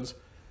episodes.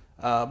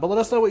 But let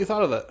us know what you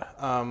thought of it.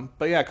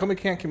 But yeah, Comey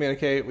Can't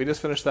Communicate. We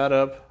just finished that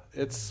up.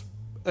 It's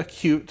a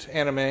cute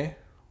anime.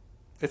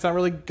 It's not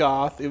really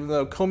goth, even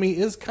though Comey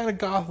is kind of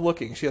goth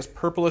looking. She has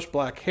purplish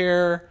black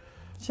hair,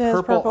 she has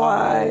purple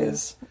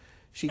eyes.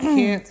 She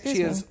can't.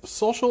 She has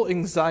social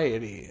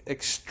anxiety,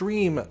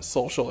 extreme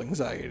social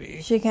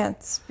anxiety. She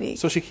can't speak.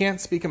 So she can't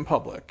speak in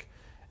public.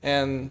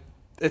 And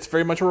it's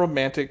very much a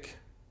romantic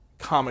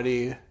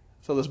comedy.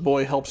 So this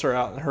boy helps her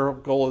out, and her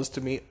goal is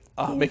to make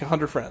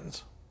 100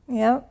 friends.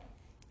 Yep.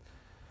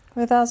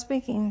 Without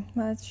speaking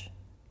much.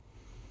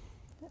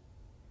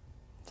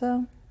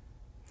 So,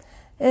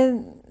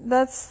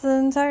 that's the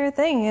entire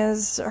thing,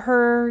 is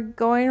her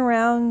going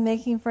around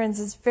making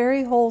friends. It's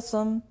very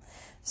wholesome.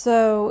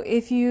 So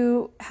if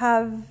you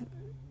are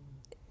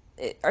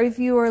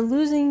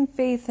losing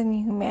faith in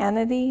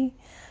humanity,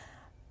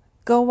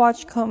 go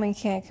watch Comey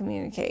Can't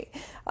Communicate.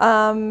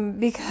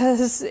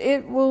 Because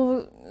it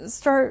will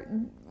start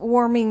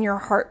warming your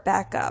heart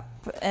back up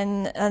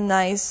and a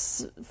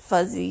nice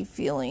fuzzy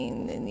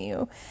feeling in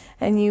you.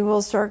 And you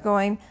will start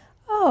going,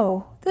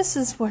 oh, this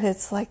is what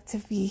it's like to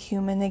be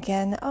human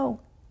again. Oh,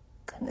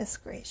 goodness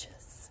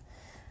gracious.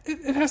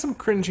 It has some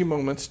cringy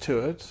moments to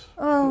it.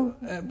 Oh,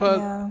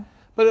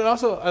 But it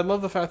also, I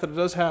love the fact that it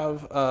does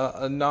have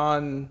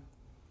I'm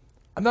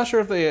not sure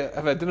if they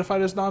have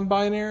identified as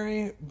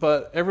non-binary,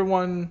 but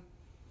everyone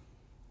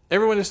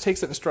everyone just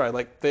takes it in stride.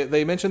 Like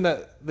they mentioned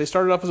that they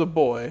started off as a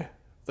boy,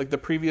 like the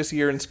previous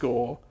year in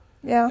school,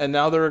 Yeah. and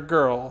now they're a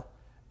girl,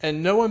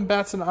 and no one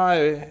bats an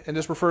eye and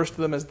just refers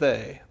to them as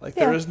they. Like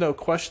there is no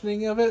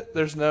questioning of it.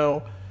 There's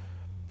no,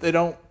 they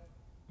don't.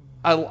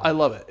 I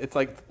love it. It's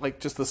like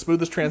just the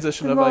smoothest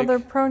transition of Well, their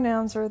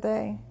pronouns are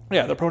they.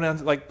 Yeah, the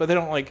pronouns, like, but they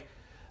don't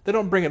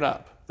bring it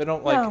up. They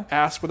don't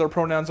ask what their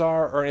pronouns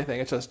are or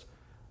anything. It's just,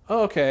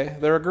 oh, okay,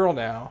 they're a girl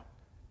now,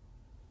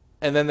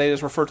 and then they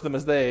just refer to them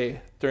as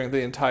they during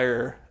the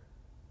entire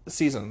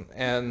season,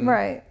 and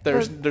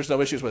there's no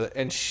issues with it.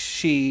 And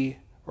she,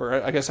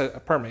 or I guess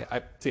pardon me,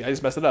 I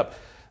just messed it up.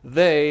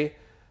 They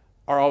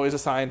are always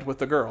assigned with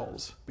the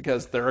girls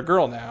because they're a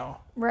girl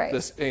now, right?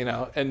 This,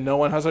 and no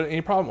one has any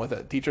problem with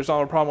it. Teachers don't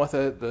have a problem with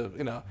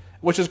it.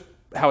 Which is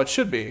how it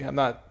should be. I'm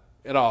not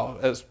at all,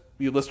 as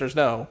you listeners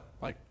know,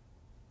 like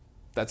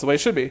that's the way it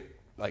should be.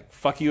 Like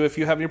fuck you if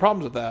you have any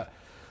problems with that.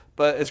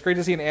 But it's great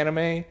to see an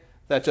anime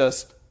that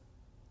just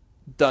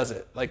does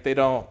it. Like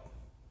there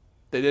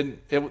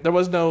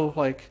was no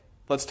like,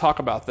 let's talk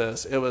about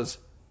this. It was,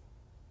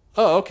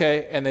 oh,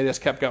 okay, and they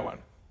just kept going.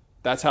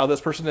 That's how this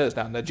person is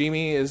now.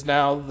 Najimi is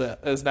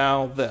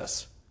now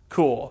this.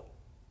 Cool.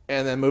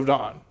 And then moved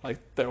on. Like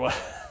there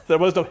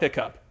was no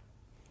hiccup.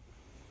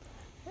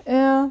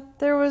 Yeah,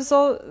 there's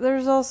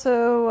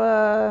also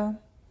a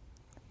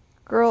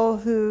girl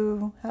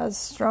who has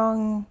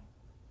strong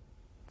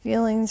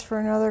feelings for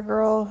another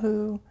girl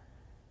who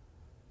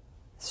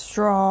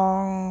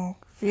strong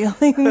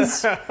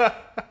feelings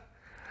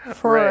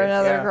for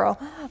another girl.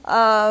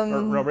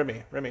 No,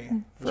 Remy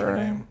is her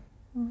name.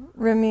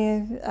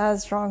 Remy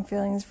has strong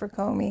feelings for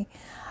Komi.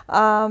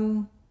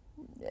 And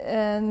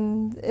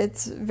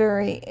it's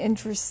very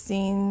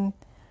interesting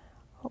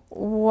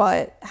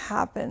what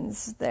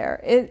happens there.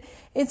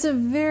 It's a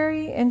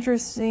very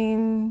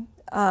interesting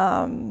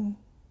kind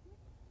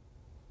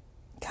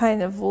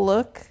of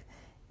look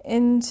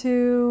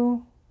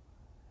into,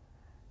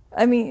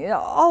 I mean,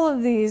 all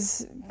of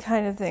these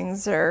kind of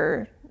things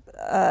are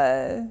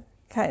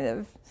kind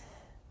of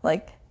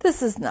like,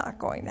 this is not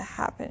going to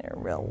happen in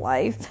real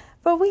life,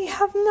 but we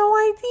have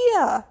no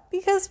idea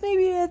because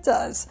maybe it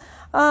does.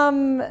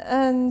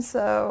 And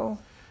so...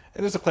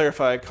 And just to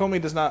clarify,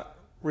 Komi does not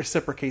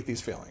reciprocate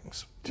these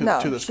feelings to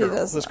this girl.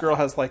 This girl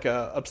has like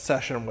a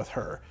obsession with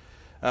her.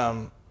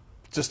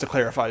 Just to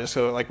clarify, just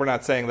so like we're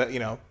not saying that,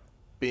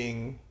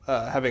 being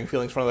having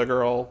feelings for another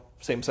girl,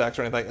 same sex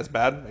or anything is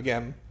bad.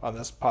 Again, on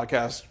this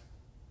podcast,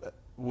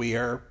 we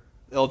are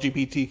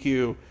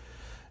LGBTQ,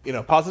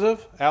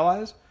 positive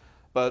allies,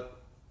 but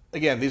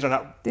again, these are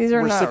not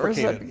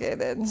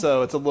reciprocated.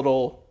 So it's a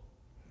little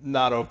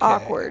not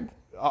okay.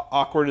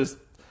 Awkward is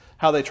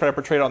how they try to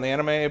portray it on the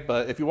anime,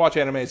 but if you watch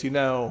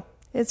animes,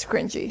 it's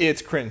cringy.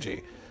 It's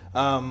cringy.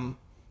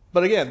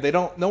 But again,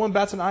 no one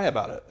bats an eye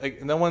about it.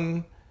 Like, no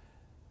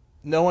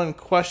one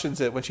questions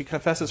it when she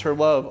confesses her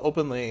love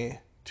openly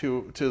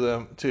to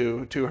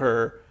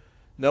her.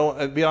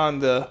 No,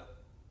 beyond the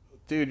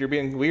dude, you're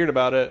being weird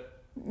about it.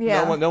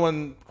 Yeah. No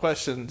one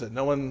questions it.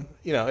 No one,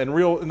 in the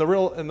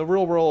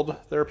real world,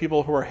 there are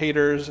people who are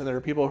haters and there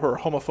are people who are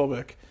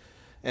homophobic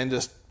and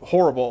just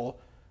horrible.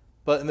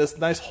 But in this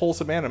nice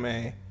wholesome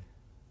anime,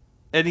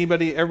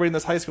 everybody in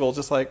this high school is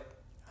just like,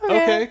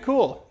 okay,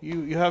 cool.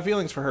 You have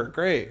feelings for her.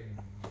 Great.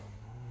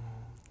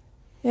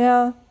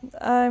 Yeah,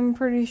 I'm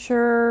pretty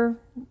sure.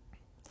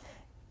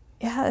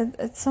 Yeah,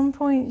 at some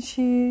point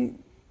she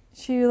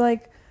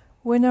like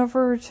went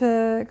over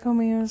to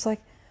Komi and was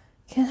like,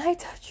 "Can I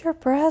touch your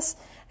breast?"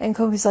 And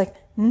Komi's like,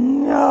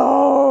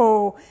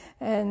 "No."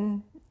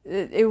 And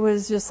it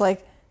was just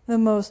like the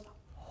most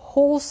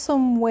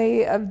wholesome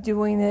way of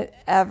doing it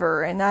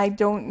ever, and I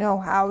don't know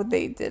how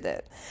they did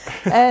it.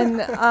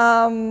 And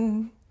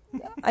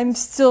I'm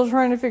still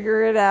trying to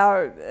figure it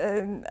out.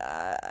 And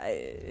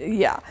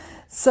yeah.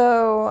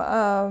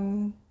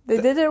 So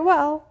they did it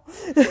well.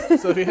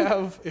 So if you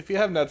have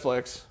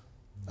Netflix,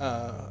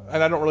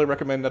 and I don't really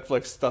recommend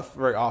Netflix stuff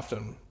very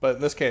often, but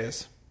in this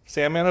case,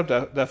 Sandman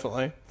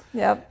definitely.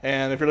 Yep.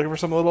 And if you're looking for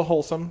something a little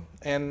wholesome,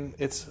 and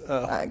it's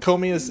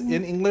Komi is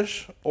in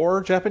English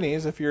or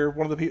Japanese, if you're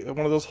one of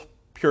those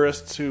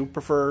purists who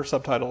prefer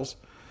subtitles.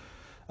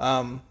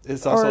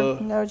 It's also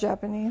no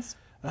Japanese.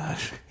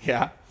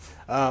 Yeah.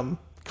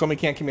 Komi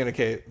can't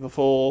communicate. The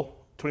full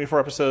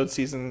 24 episode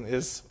season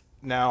is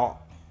now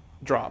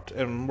dropped,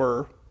 and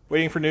we're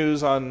waiting for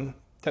news on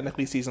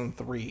technically season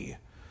 3,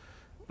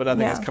 but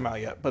nothing has come out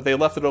yet. But they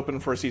left it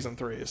open for season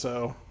 3,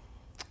 so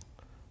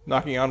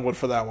knocking on wood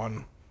for that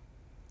one.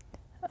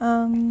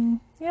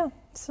 Yeah.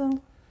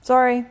 So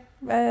sorry,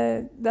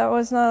 that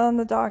was not on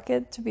the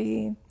docket to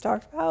be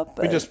talked about.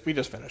 But we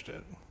just finished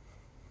it.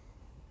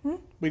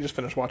 We just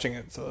finished watching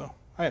it, so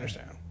I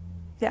understand.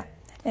 Yeah.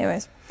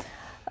 Anyways,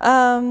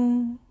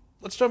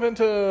 let's jump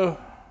into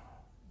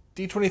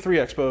D23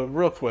 Expo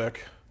real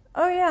quick.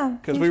 Oh yeah,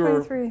 because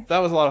that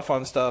was a lot of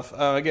fun stuff.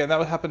 Again,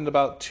 that happened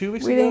about 2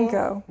 weeks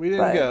ago. We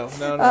didn't go.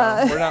 No,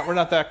 we're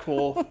not that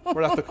cool.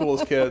 We're not the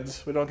coolest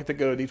kids. We don't get to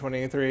go to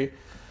D23.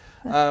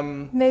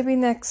 Maybe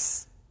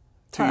next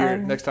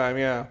time. Next time,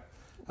 yeah.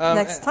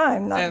 next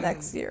time, not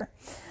next year.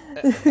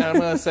 And I'm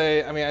going to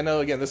say, I mean, I know,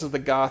 again, this is the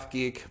Goth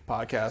Geek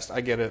podcast.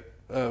 I get it.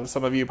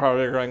 Some of you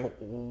probably are going,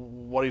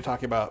 what are you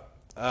talking about?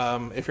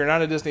 If you're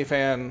not a Disney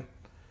fan,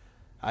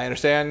 I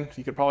understand.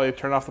 You could probably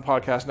turn off the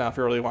podcast now if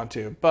you really want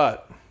to.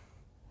 But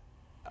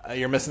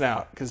you're missing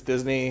out because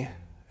Disney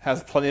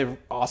has plenty of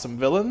awesome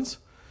villains,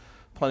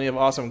 plenty of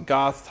awesome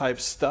goth-type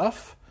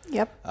stuff.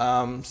 Yep.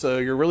 So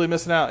you're really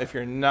missing out if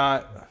you're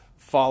not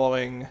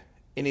following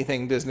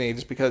anything Disney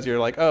just because you're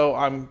like, oh,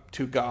 I'm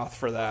too goth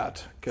for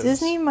that.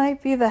 Disney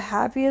might be the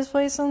happiest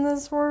place in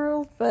this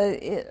world,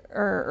 or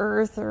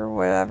Earth or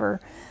whatever,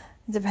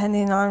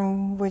 depending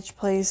on which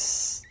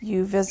place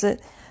you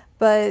visit.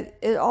 But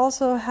it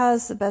also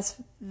has the best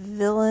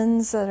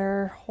villains that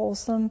are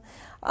wholesome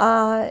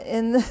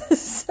in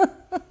this.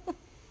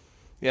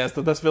 Yeah, it's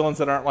the best villains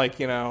that aren't like,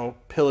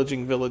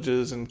 pillaging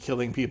villages and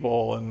killing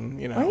people and,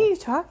 What are you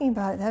talking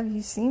about? Have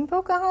you seen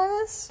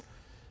Pocahontas?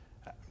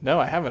 No,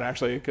 I haven't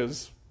actually,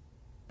 because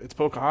it's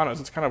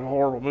Pocahontas. It's kind of a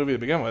horrible movie to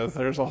begin with.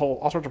 There's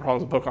all sorts of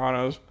problems with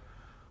Pocahontas.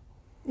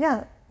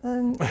 Yeah,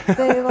 and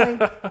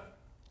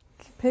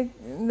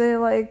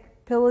they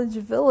pillage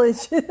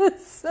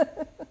villages.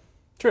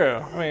 True.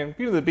 I mean,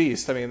 Beauty and the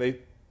Beast. I mean,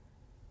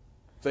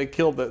 they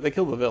killed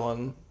the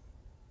villain.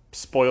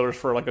 Spoilers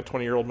for like a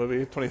 20-year-old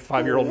movie,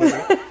 25-year-old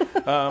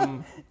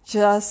movie.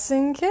 Just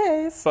in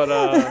case.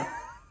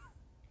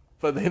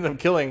 But they ended up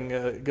killing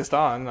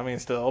Gaston. I mean,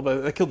 still,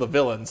 but they killed the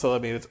villain. So I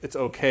mean, it's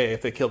okay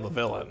if they kill the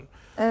villain.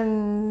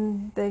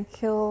 And they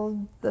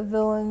killed the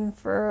villain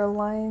for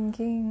Lion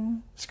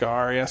King.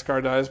 Scar, yeah,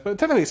 Scar dies, but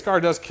technically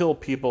Scar does kill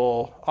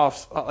people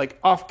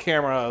off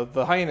camera.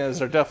 The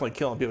hyenas are definitely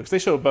killing people because they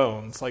show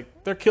bones.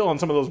 Like they're killing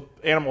some of those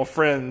animal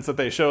friends that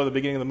they show at the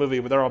beginning of the movie,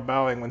 but they're all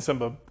bowing when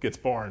Simba gets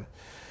born.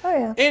 Oh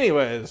yeah.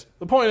 Anyways,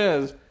 the point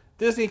is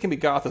Disney can be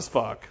goth as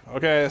fuck.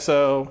 Okay,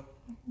 so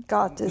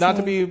Goth Disney. not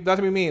to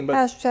be mean, but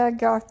hashtag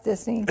Goth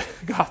Disney.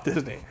 Goth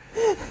Disney.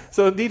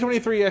 So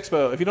D23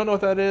 Expo, if you don't know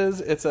what that is,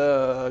 it's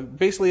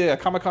basically a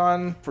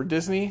Comic-Con for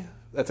Disney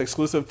that's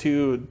exclusive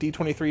to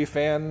D23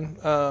 fan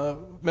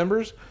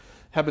members.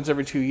 Happens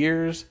every 2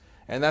 years,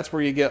 and that's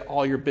where you get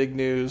all your big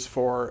news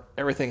for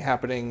everything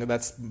happening.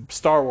 That's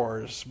Star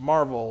Wars,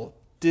 Marvel,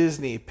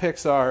 Disney,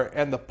 Pixar,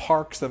 and the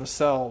parks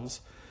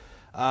themselves.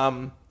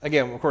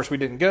 Again, of course, we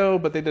didn't go,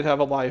 but they did have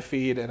a live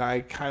feed, and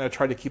I kind of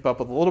tried to keep up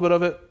with a little bit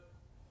of it.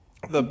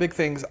 The big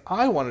things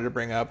I wanted to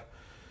bring up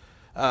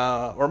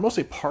or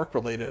mostly park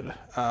related.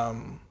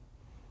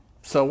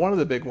 So one of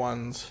the big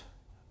ones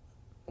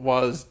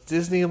was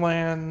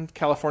Disneyland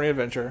California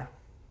Adventure.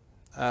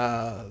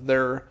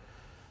 Their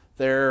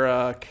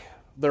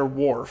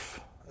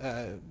wharf.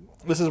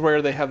 This is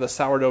where they have the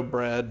sourdough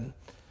bread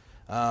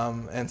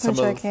and some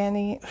Which I can't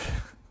eat.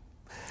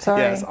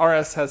 Sorry. Yes,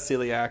 RS has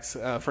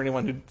celiacs. For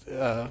anyone who,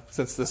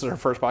 since this is her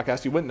first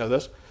podcast, you wouldn't know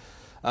this.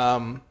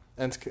 And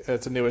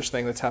it's a newish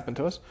thing that's happened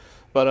to us.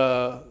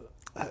 But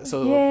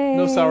so Yay.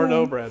 No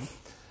sourdough bread.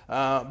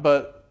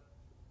 But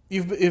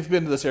you've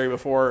been to this area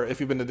before. If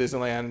you've been to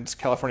Disneyland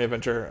California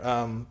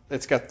Adventure,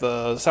 it's got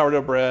the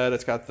sourdough bread.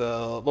 It's got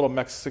the little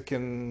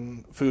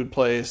Mexican food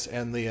place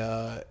and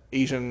the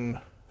Asian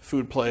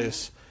food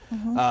place.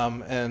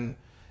 Mm-hmm. And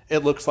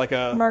it looks like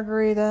a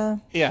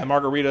margarita. Yeah,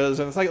 margaritas,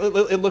 and it's like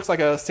it looks like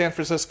a San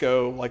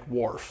Francisco like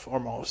wharf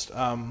almost.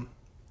 They're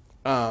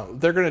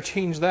going to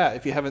change that,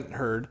 if you haven't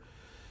heard,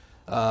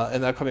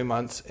 in the upcoming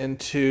months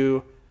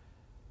into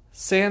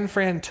San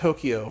Fran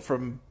Tokyo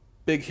from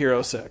Big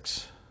Hero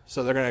 6.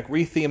 So they're going to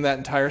retheme that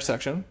entire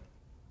section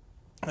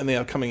in the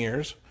upcoming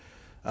years.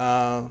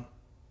 I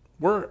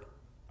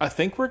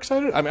think we're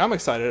excited. I mean, I'm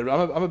excited.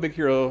 I'm a Big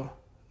Hero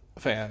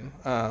fan.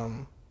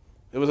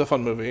 It was a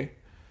fun movie.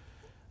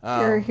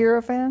 You're a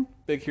Hero fan?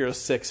 Big Hero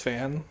 6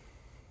 fan.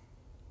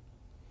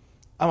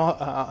 I'm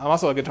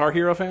also a Guitar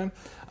Hero fan.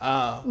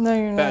 No,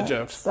 you're not. Bad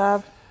jokes.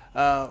 Stop.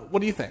 What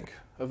do you think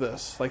of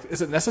this? Like,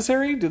 is it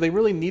necessary? Do they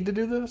really need to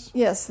do this?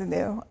 Yes, they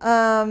do.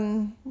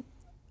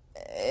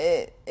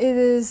 It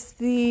is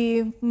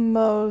the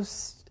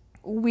most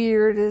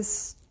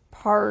weirdest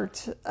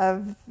part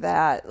of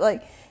that.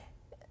 Like,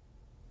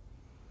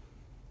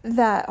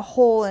 that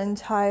whole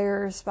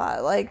entire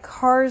spot. Like,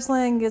 Cars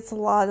Land gets a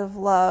lot of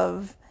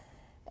love.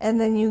 And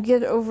then you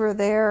get over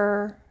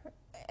there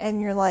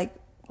and you're like,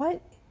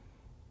 what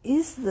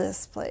is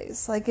this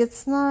place? Like,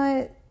 it's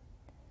not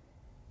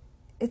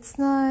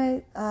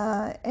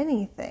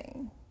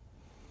anything.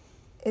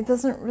 It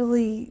doesn't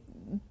really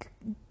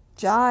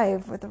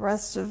jive with the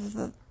rest of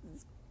the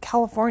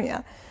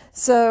California.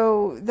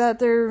 So that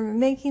they're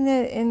making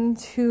it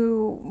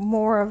into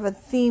more of a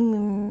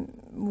theme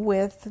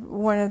with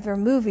one of their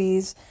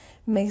movies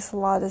makes a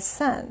lot of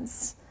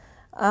sense.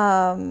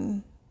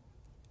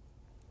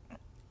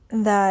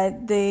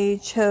 That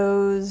they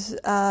chose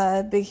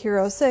Big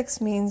Hero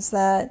 6 means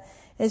that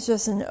it's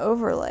just an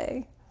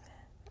overlay.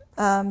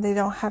 They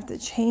don't have to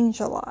change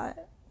a lot.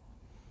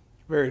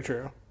 Very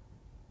true.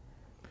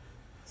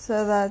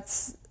 So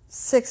that's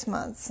 6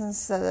 months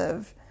instead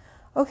of,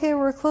 okay,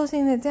 we're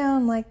closing it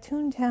down like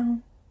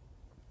Toontown.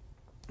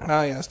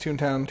 Yes,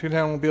 Toontown.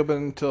 Toontown won't be open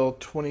until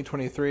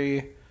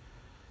 2023.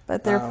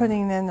 But they're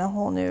putting in a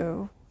whole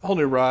new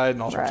ride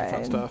and all sorts of fun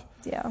ride. stuff.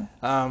 Yeah.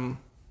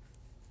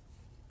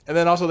 And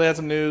then also they had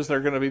some news.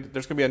 There's going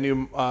to be a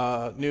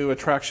new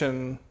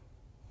attraction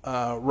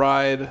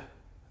ride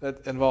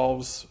that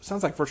involves,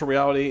 sounds like virtual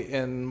reality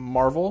in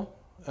Marvel,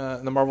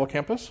 in the Marvel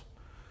campus.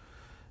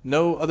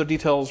 No other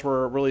details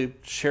were really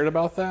shared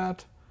about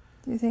that.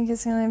 Do you think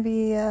it's going to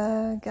be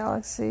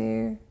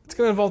Galaxy? It's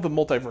going to involve the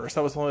multiverse.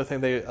 That was the only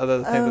thing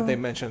that they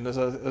mentioned. It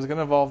was going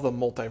to involve the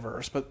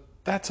multiverse, but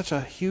that's such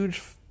a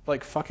huge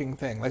fucking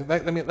thing. Like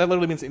that, I mean, that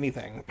literally means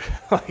anything.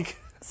 Like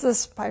It's the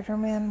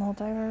Spider-Man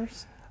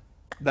multiverse.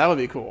 that would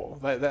be cool.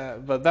 But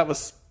that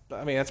was,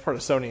 I mean, that's part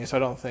of Sony, so I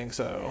don't think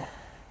so.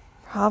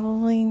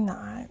 Probably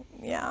not.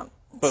 Yeah.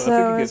 But if we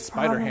could get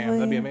Spider-Ham,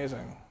 that'd be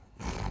amazing.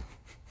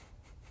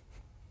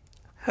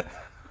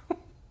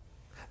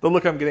 The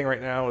look I'm getting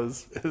right now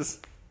is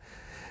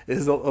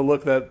a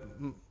look that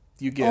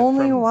you get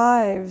only from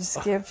wives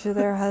give to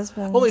their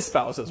husbands. only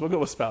spouses. We'll go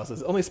with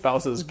spouses. Only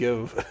spouses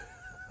give.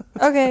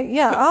 Okay,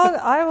 yeah,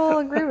 I will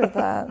agree with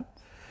that.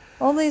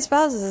 Only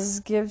spouses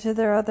give to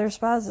their other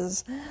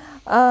spouses.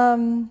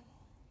 Yeah,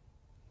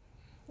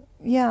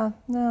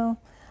 no.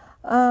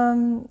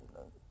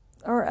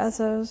 Or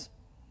SOs.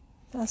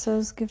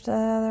 SOs give to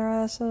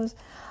other SOs.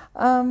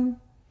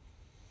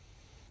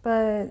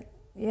 But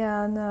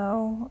yeah,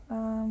 no.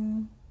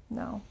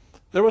 No.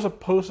 There was a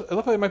post. It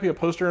looked like there might be a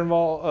poster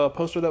involved. A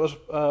poster that was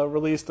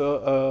released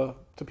to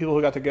people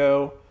who got to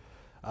go.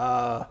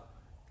 It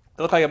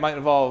looked like it might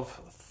involve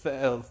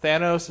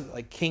Thanos,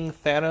 like King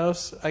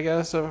Thanos, I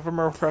guess, if I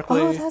remember correctly.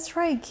 Oh, that's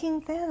right,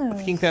 King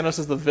Thanos. King Thanos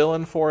is the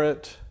villain for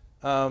it.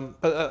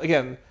 But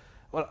again,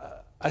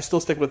 I still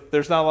stick with.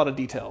 There's not a lot of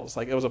details.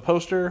 Like it was a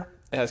poster.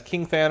 It has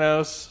King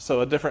Thanos,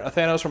 so a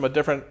Thanos from a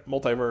different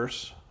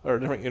multiverse or a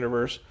different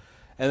universe,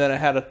 and then it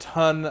had a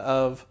ton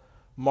of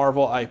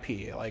Marvel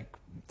IP, like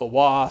the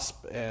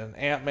Wasp and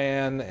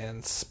Ant-Man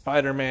and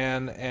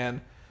Spider-Man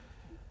and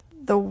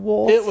the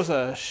wolf. it was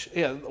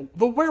the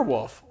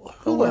werewolf.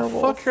 Who the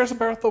fuck cares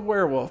about the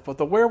werewolf? But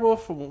the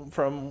werewolf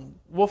from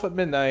Wolf at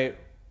Midnight,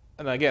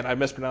 and again I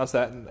mispronounced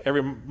that, and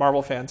every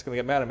Marvel fan's gonna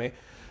get mad at me.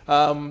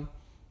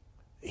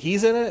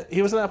 He's in it.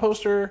 He was in that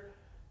poster.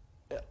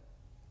 The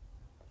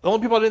only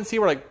people I didn't see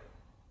were like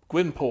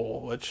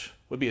Gwenpool, which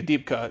would be a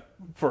deep cut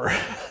for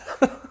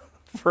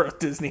for a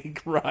Disney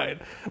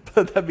ride,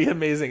 but that'd be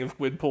amazing if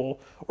Gwenpool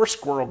or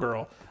Squirrel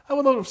Girl. I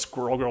would love if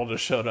Squirrel Girl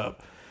just showed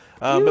up.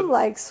 You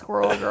like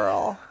Squirrel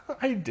Girl.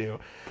 I do,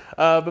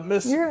 but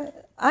Miss.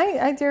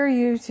 I dare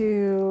you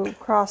to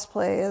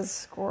crossplay as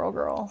Squirrel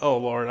Girl. Oh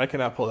Lord, I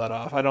cannot pull that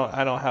off. I don't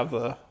have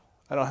the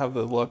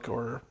look,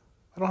 or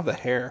I don't have the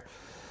hair.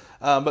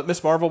 But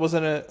Miss Marvel was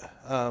in it,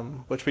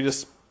 which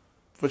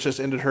just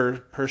ended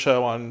her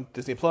show on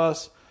Disney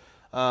Plus.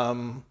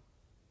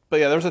 But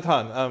yeah, there was a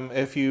ton.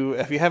 If you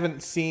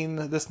haven't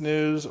seen this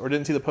news or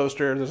didn't see the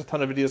poster, there's a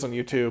ton of videos on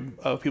YouTube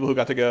of people who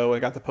got to go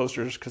and got the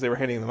posters because they were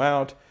handing them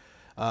out.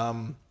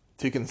 So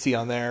you can see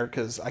on there,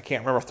 because I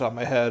can't remember off the top of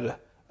my head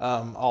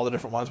all the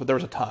different ones, but there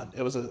was a ton.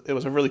 It was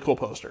a really cool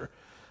poster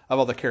of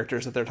all the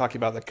characters that they're talking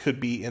about that could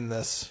be in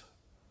this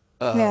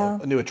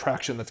a new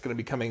attraction that's going to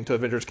be coming to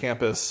Avengers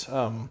Campus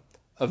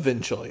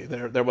eventually.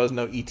 There was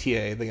no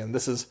ETA. Again,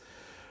 this is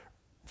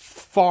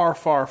far,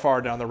 far,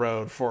 far down the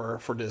road for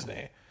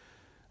Disney.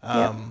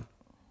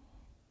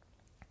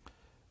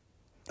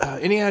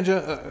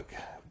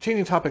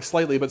 Changing topic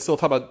slightly, but still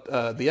talk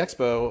about the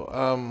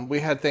expo. We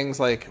had things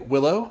like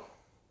Willow.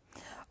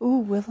 Ooh,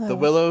 Willow. The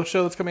Willow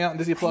show that's coming out in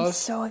Disney Plus. I'm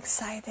so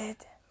excited.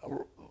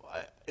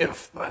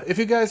 If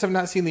you guys have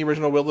not seen the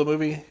original Willow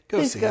movie,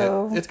 Please see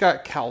go. it. It's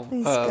got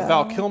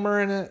Val Kilmer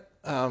in it.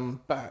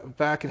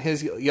 Back in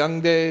his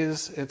young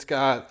days. It's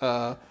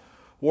got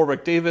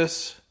Warwick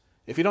Davis.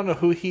 If you don't know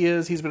who he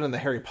is, he's been in the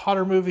Harry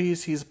Potter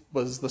movies. He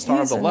was the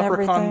star of the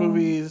Leprechaun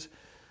movies.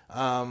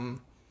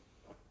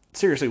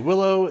 Seriously,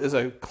 Willow is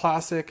a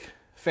classic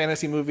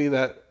fantasy movie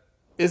that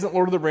isn't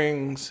Lord of the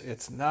Rings.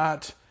 It's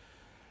not.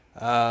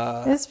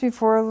 It's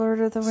before Lord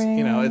of the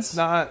Rings. It's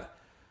not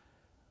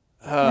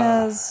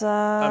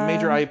a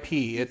major IP.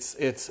 It's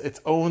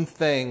its own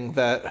thing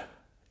that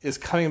is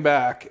coming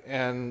back,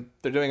 and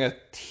they're doing a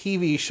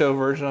TV show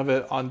version of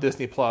it on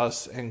Disney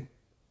Plus. And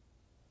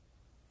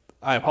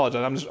I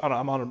apologize.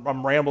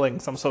 I'm rambling.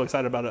 So I'm so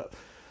excited about it.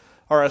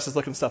 RS is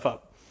looking stuff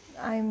up.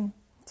 I'm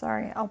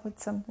sorry. I'll put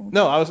something.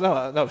 No.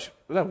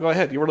 Go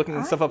ahead. You were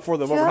looking stuff up for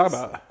what we're talking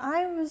about.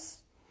 I was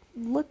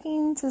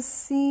looking to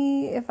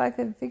see if I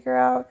could figure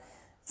out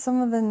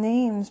some of the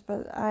names,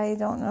 but I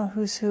don't know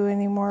who's who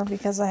anymore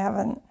because I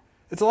haven't.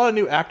 It's a lot of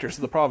new actors. Is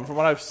the problem. From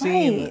what I've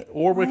seen,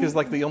 Warwick is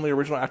like the only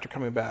original actor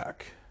coming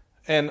back,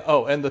 and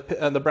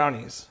the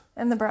Brownies.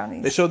 And the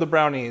Brownies. They showed the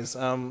Brownies.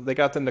 They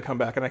got them to come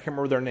back, and I can't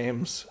remember their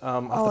names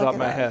off the top of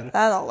my head.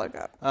 That I'll look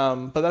up.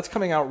 But that's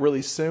coming out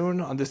really soon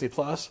on Disney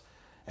Plus.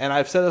 And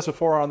I've said this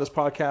before on this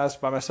podcast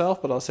by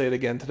myself, but I'll say it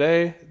again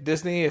today.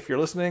 Disney, if you're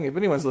listening, if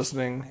anyone's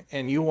listening,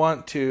 and you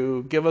want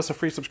to give us a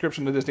free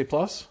subscription to Disney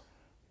Plus,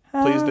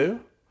 please do.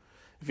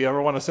 If you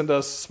ever want to send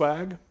us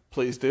swag,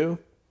 please do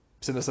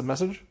send us a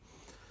message.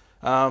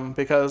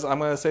 Because I'm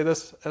going to say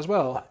this as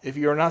well. If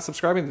you are not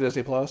subscribing to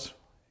Disney Plus,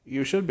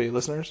 you should be,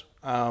 listeners.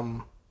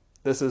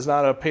 This is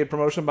not a paid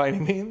promotion by any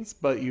means,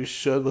 but you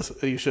should listen.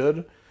 You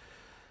should.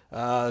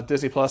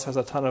 Disney Plus has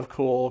a ton of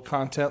cool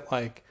content,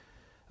 like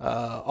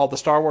all the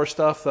Star Wars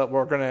stuff that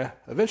we're going to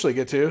eventually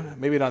get to.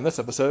 Maybe not in this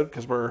episode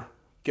because we're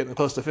getting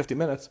close to 50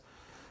 minutes.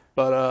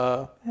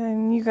 But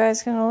and you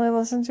guys can only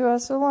listen to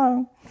us so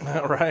long,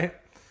 right?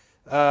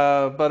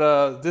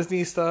 But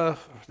Disney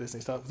stuff,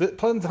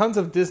 tons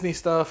of Disney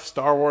stuff,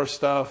 Star Wars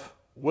stuff.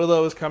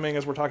 Willow is coming,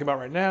 as we're talking about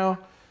right now.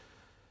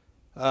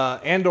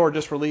 Andor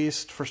just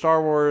released for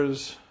Star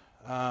Wars.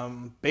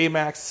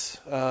 Baymax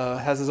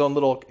has his own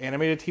little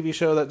animated TV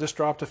show that just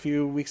dropped a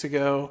few weeks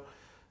ago.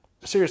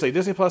 Seriously,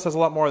 Disney Plus has a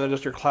lot more than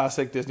just your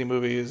classic Disney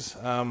movies.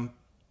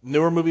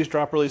 Newer movies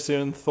drop really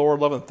soon. Thor: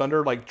 Love and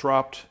Thunder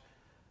dropped,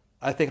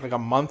 I think, a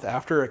month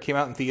after it came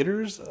out in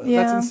theaters.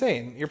 That's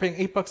insane. You're paying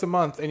 $8 a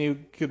month and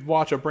you could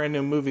watch a brand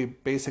new movie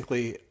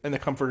basically in the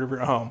comfort of your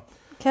home.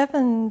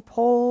 Kevin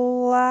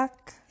Pollak.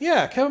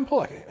 Yeah, Kevin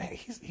Pollak. Man,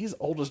 he's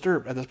old as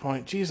dirt at this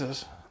point.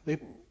 Jesus, they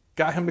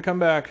got him to come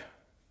back.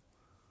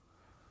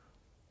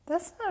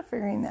 That's not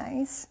very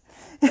nice.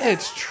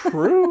 It's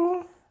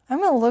true. I'm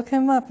going to look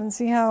him up and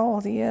see how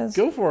old he is.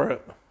 Go for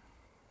it.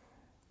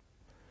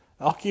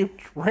 I'll keep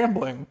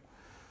rambling.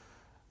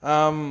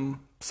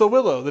 So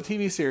Willow, the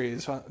TV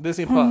series,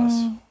 Disney Plus.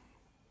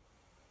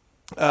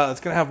 It's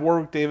going to have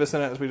Warwick Davis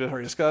in it, as we just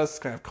already discussed. It's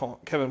going to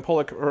have Kevin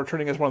Pollak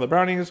returning as one of the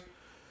Brownies.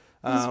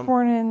 He was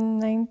born in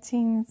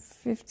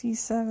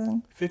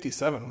 1957.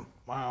 57.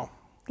 Wow.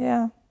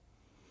 Yeah.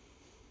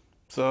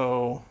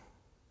 So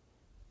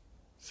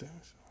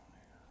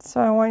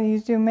I want you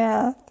to do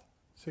math.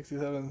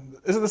 67.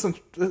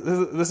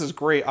 This is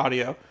great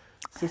audio.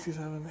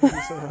 67,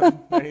 87,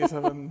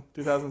 97,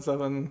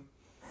 2007.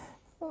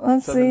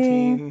 Let's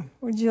 17. see.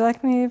 Would you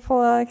like me to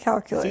pull out a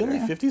calculator? Is he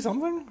only 50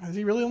 something? Is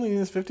he really only in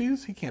his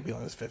 50s? He can't be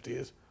in his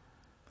 50s.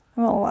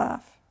 I'm going to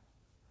laugh.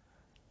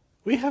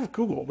 We have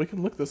Google. We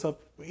can look this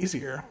up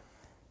easier.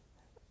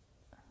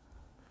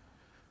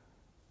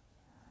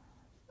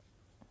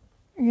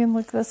 You can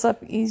look this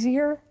up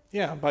easier?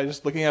 Yeah, by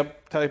just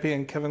typing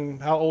in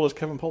Kevin. How old is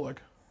Kevin Pollak?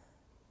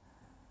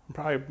 I'm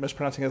probably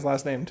mispronouncing his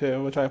last name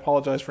too, which I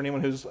apologize for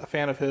anyone who's a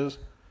fan of his.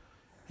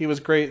 He was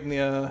great in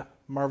the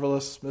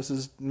Marvelous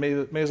Mrs.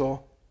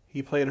 Maisel.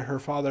 He played her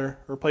father,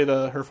 or played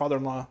her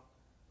father-in-law.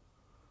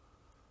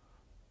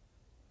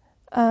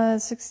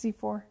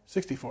 64.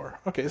 64.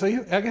 Okay, so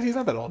I guess he's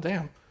not that old.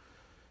 Damn.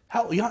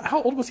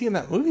 How old was he in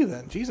that movie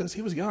then? Jesus,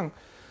 he was young.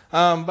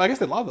 But I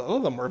guess a lot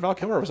of them were. Val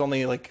Kilmer was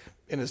only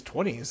in his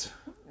 20s.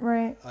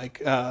 Right.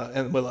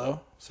 And Willow.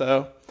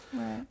 So,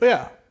 right. But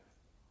yeah,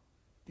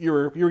 you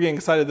were getting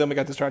excited. Then we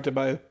got distracted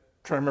by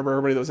trying to remember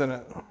everybody that was in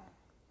it.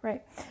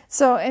 Right.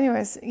 So,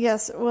 anyways,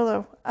 yes,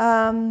 Willow.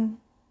 That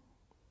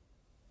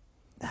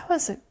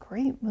was a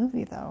great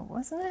movie, though,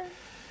 wasn't it?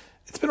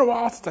 It's been a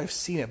while since I've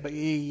seen it, but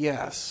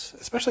yes,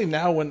 especially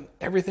now when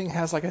everything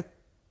has a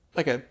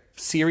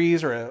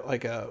series or a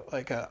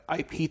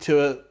IP to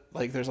it.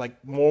 There's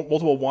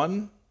multiple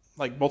one,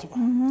 multiple.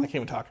 I can't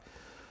even talk.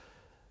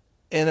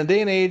 In a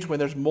day and age when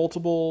there's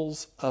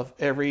multiples of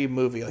every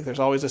movie, there's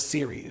always a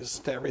series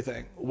to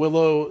everything.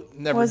 Willow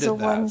never did that. Was a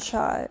one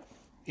shot.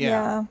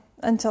 Yeah,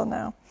 until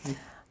now.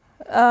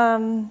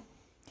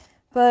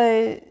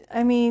 But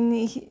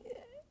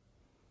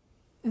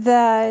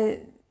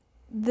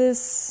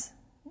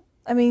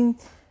I mean,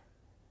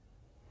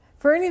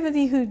 for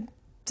anybody who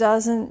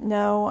doesn't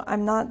know,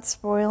 I'm not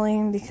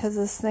spoiling because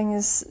this thing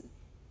is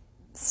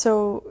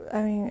so,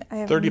 I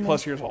have 30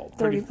 plus years old.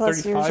 30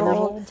 plus years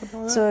old. Something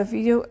like that? So if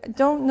you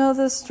don't know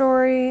this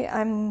story,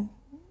 I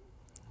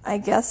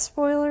guess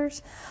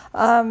spoilers.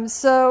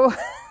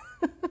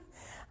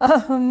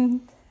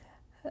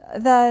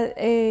 That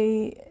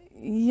a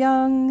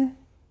young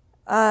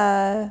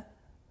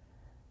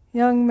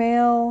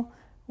male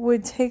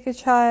would take a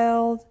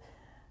child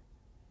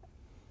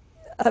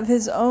of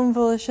his own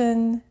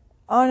volition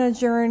on a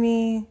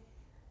journey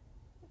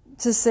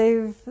to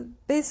save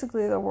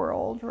basically the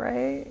world,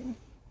 right?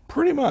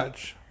 Pretty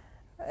much.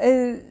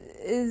 It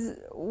is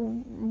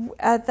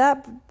at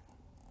that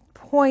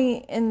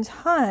point in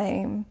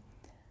time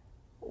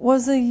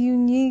was a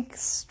unique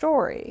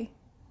story.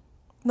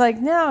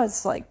 Now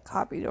it's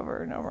copied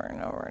over and over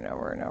and over and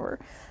over and over.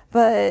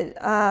 But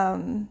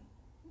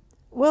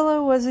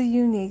Willow was a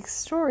unique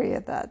story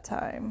at that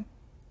time.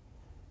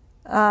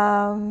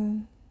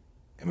 And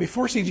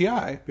before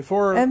CGI.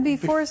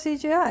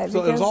 CGI.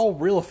 So it was all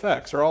real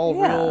effects, or all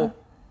real.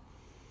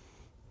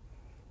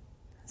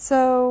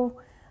 So,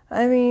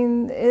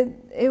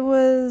 it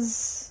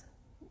was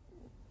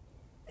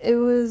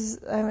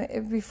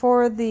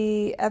before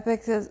the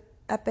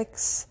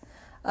epics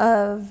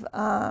of,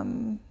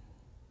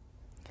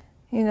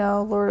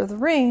 Lord of the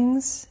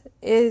Rings.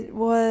 It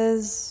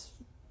was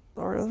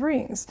Lord of the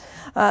Rings.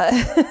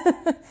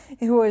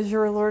 It was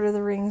your Lord of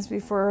the Rings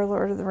before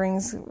Lord of the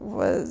Rings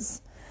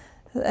was,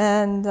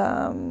 and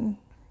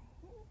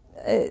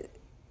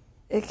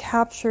it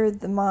captured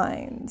the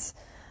minds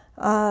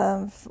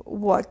of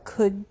what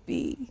could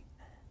be.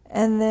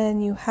 And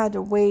then you had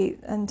to wait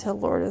until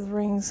Lord of the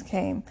Rings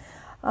came.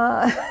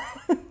 Yeah,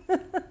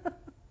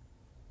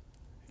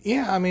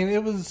 I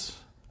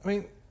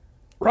mean,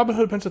 Robin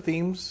Hood Prince of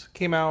Thieves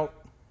came out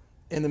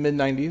in the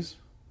mid-90s.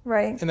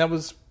 Right. And there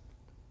was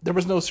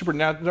no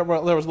supernatural,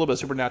 well, there was a little bit of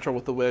supernatural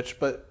with the witch,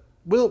 but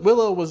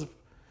Willow was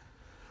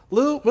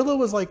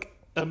like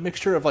a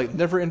mixture of like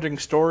Never-Ending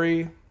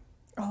Story.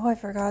 Oh, I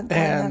forgot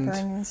that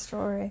Never-Ending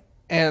Story.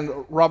 And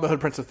Robin Hood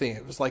Prince of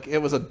Thieves. Like, it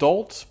was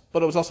adult,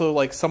 but it was also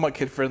like somewhat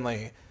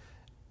kid-friendly.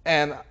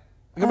 And don't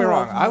get me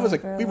wrong,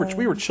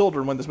 we were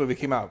children when this movie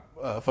came out,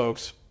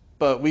 folks,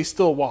 but we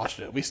still watched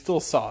it. We still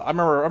saw it. I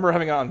remember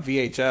having it on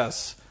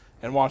VHS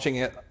and watching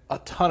it a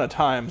ton of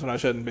times when I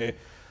shouldn't be.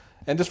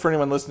 And just for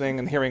anyone listening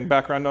and hearing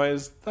background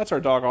noise, that's our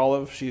dog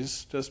Olive.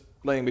 She's just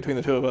laying between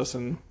the two of us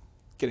and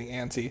getting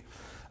antsy.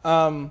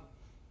 But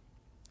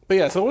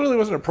yeah, so it really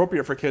wasn't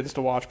appropriate for kids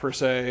to watch per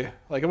se.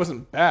 Like, it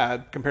wasn't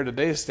bad compared to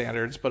today's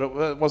standards, but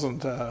it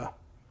wasn't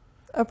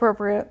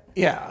appropriate.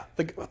 Yeah,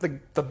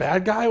 the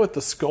bad guy with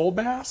the skull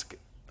mask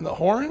and the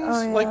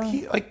horns,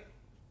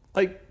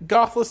 like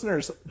goth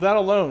listeners, that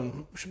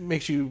alone should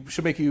make you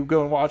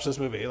go and watch this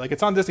movie. Like,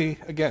 it's on Disney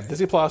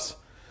Plus.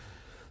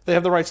 They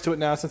have the rights to it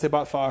now since they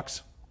bought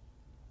Fox.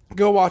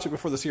 Go watch it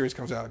before the series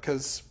comes out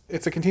because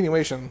it's a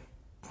continuation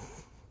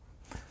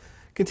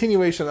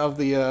of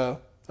the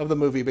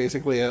movie.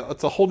 Basically,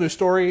 it's a whole new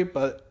story,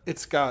 but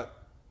it's got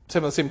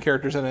some of the same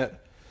characters in it.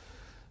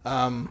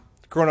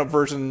 Grown-up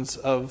versions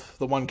of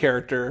the one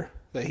character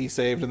that he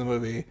saved in the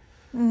movie.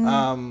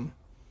 Mm-hmm.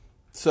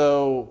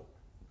 So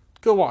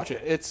go watch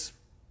it. It's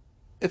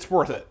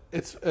worth it.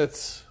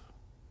 It's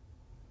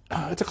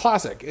a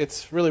classic.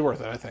 It's really worth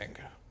it, I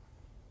think.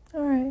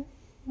 All right.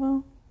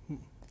 Well,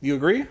 you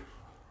agree?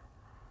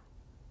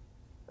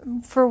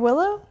 For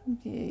Willow?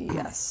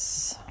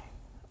 Yes.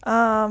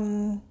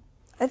 I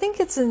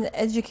think it's an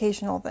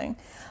educational thing.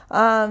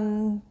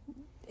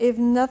 If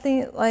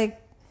nothing,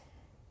 like,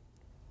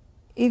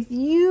 if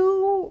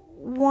you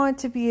want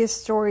to be a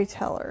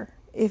storyteller,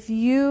 if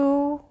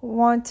you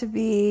want to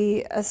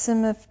be a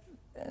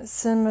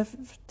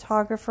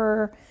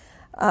cinematographer,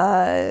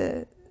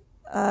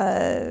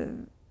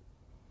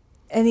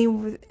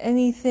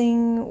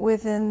 anything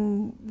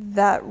within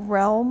that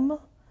realm,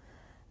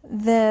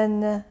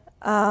 then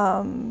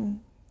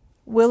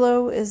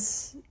Willow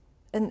is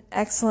an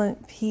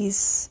excellent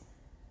piece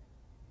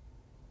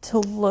to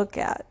look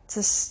at,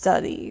 to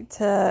study,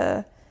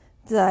 to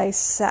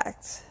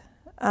dissect.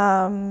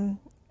 And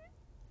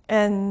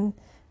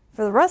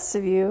for the rest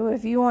of you,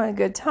 if you want a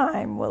good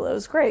time,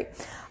 Willow's great.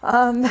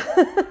 But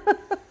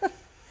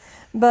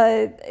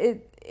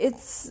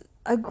it's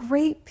a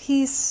great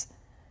piece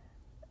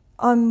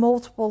on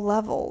multiple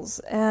levels.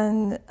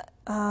 And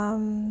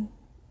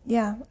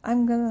yeah,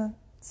 I'm going to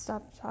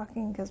stop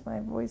talking because my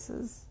voice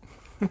is...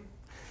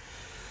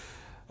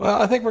 Well,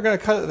 I think we're going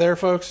to cut it there,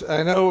 folks.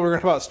 I know we're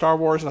going to talk about Star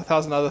Wars and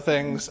 1,000 other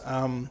things.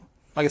 Like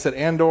I said,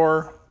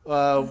 Andor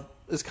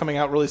is coming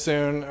out really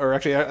soon. Or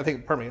actually,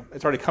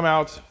 it's already come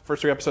out.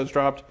 First 3 episodes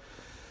dropped.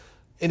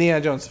 Indiana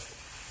Jones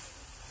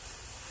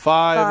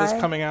 5 is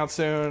coming out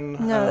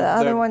soon. No, the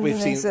other one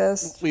didn't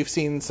exist. We've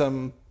seen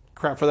some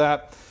crap for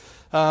that.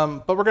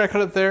 But we're going to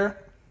cut it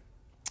there.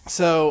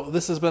 So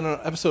this has been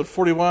episode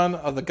 41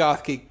 of the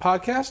Goth Geek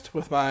Podcast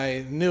with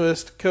my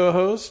newest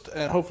co-host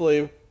and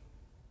hopefully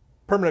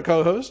permanent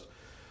co-host.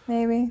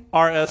 Maybe.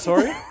 R.S.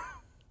 Horry.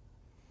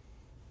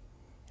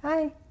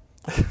 Hi.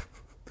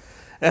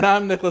 And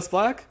I'm Nicholas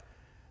Black.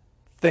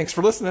 Thanks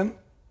for listening.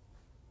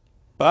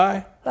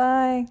 Bye.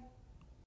 Bye.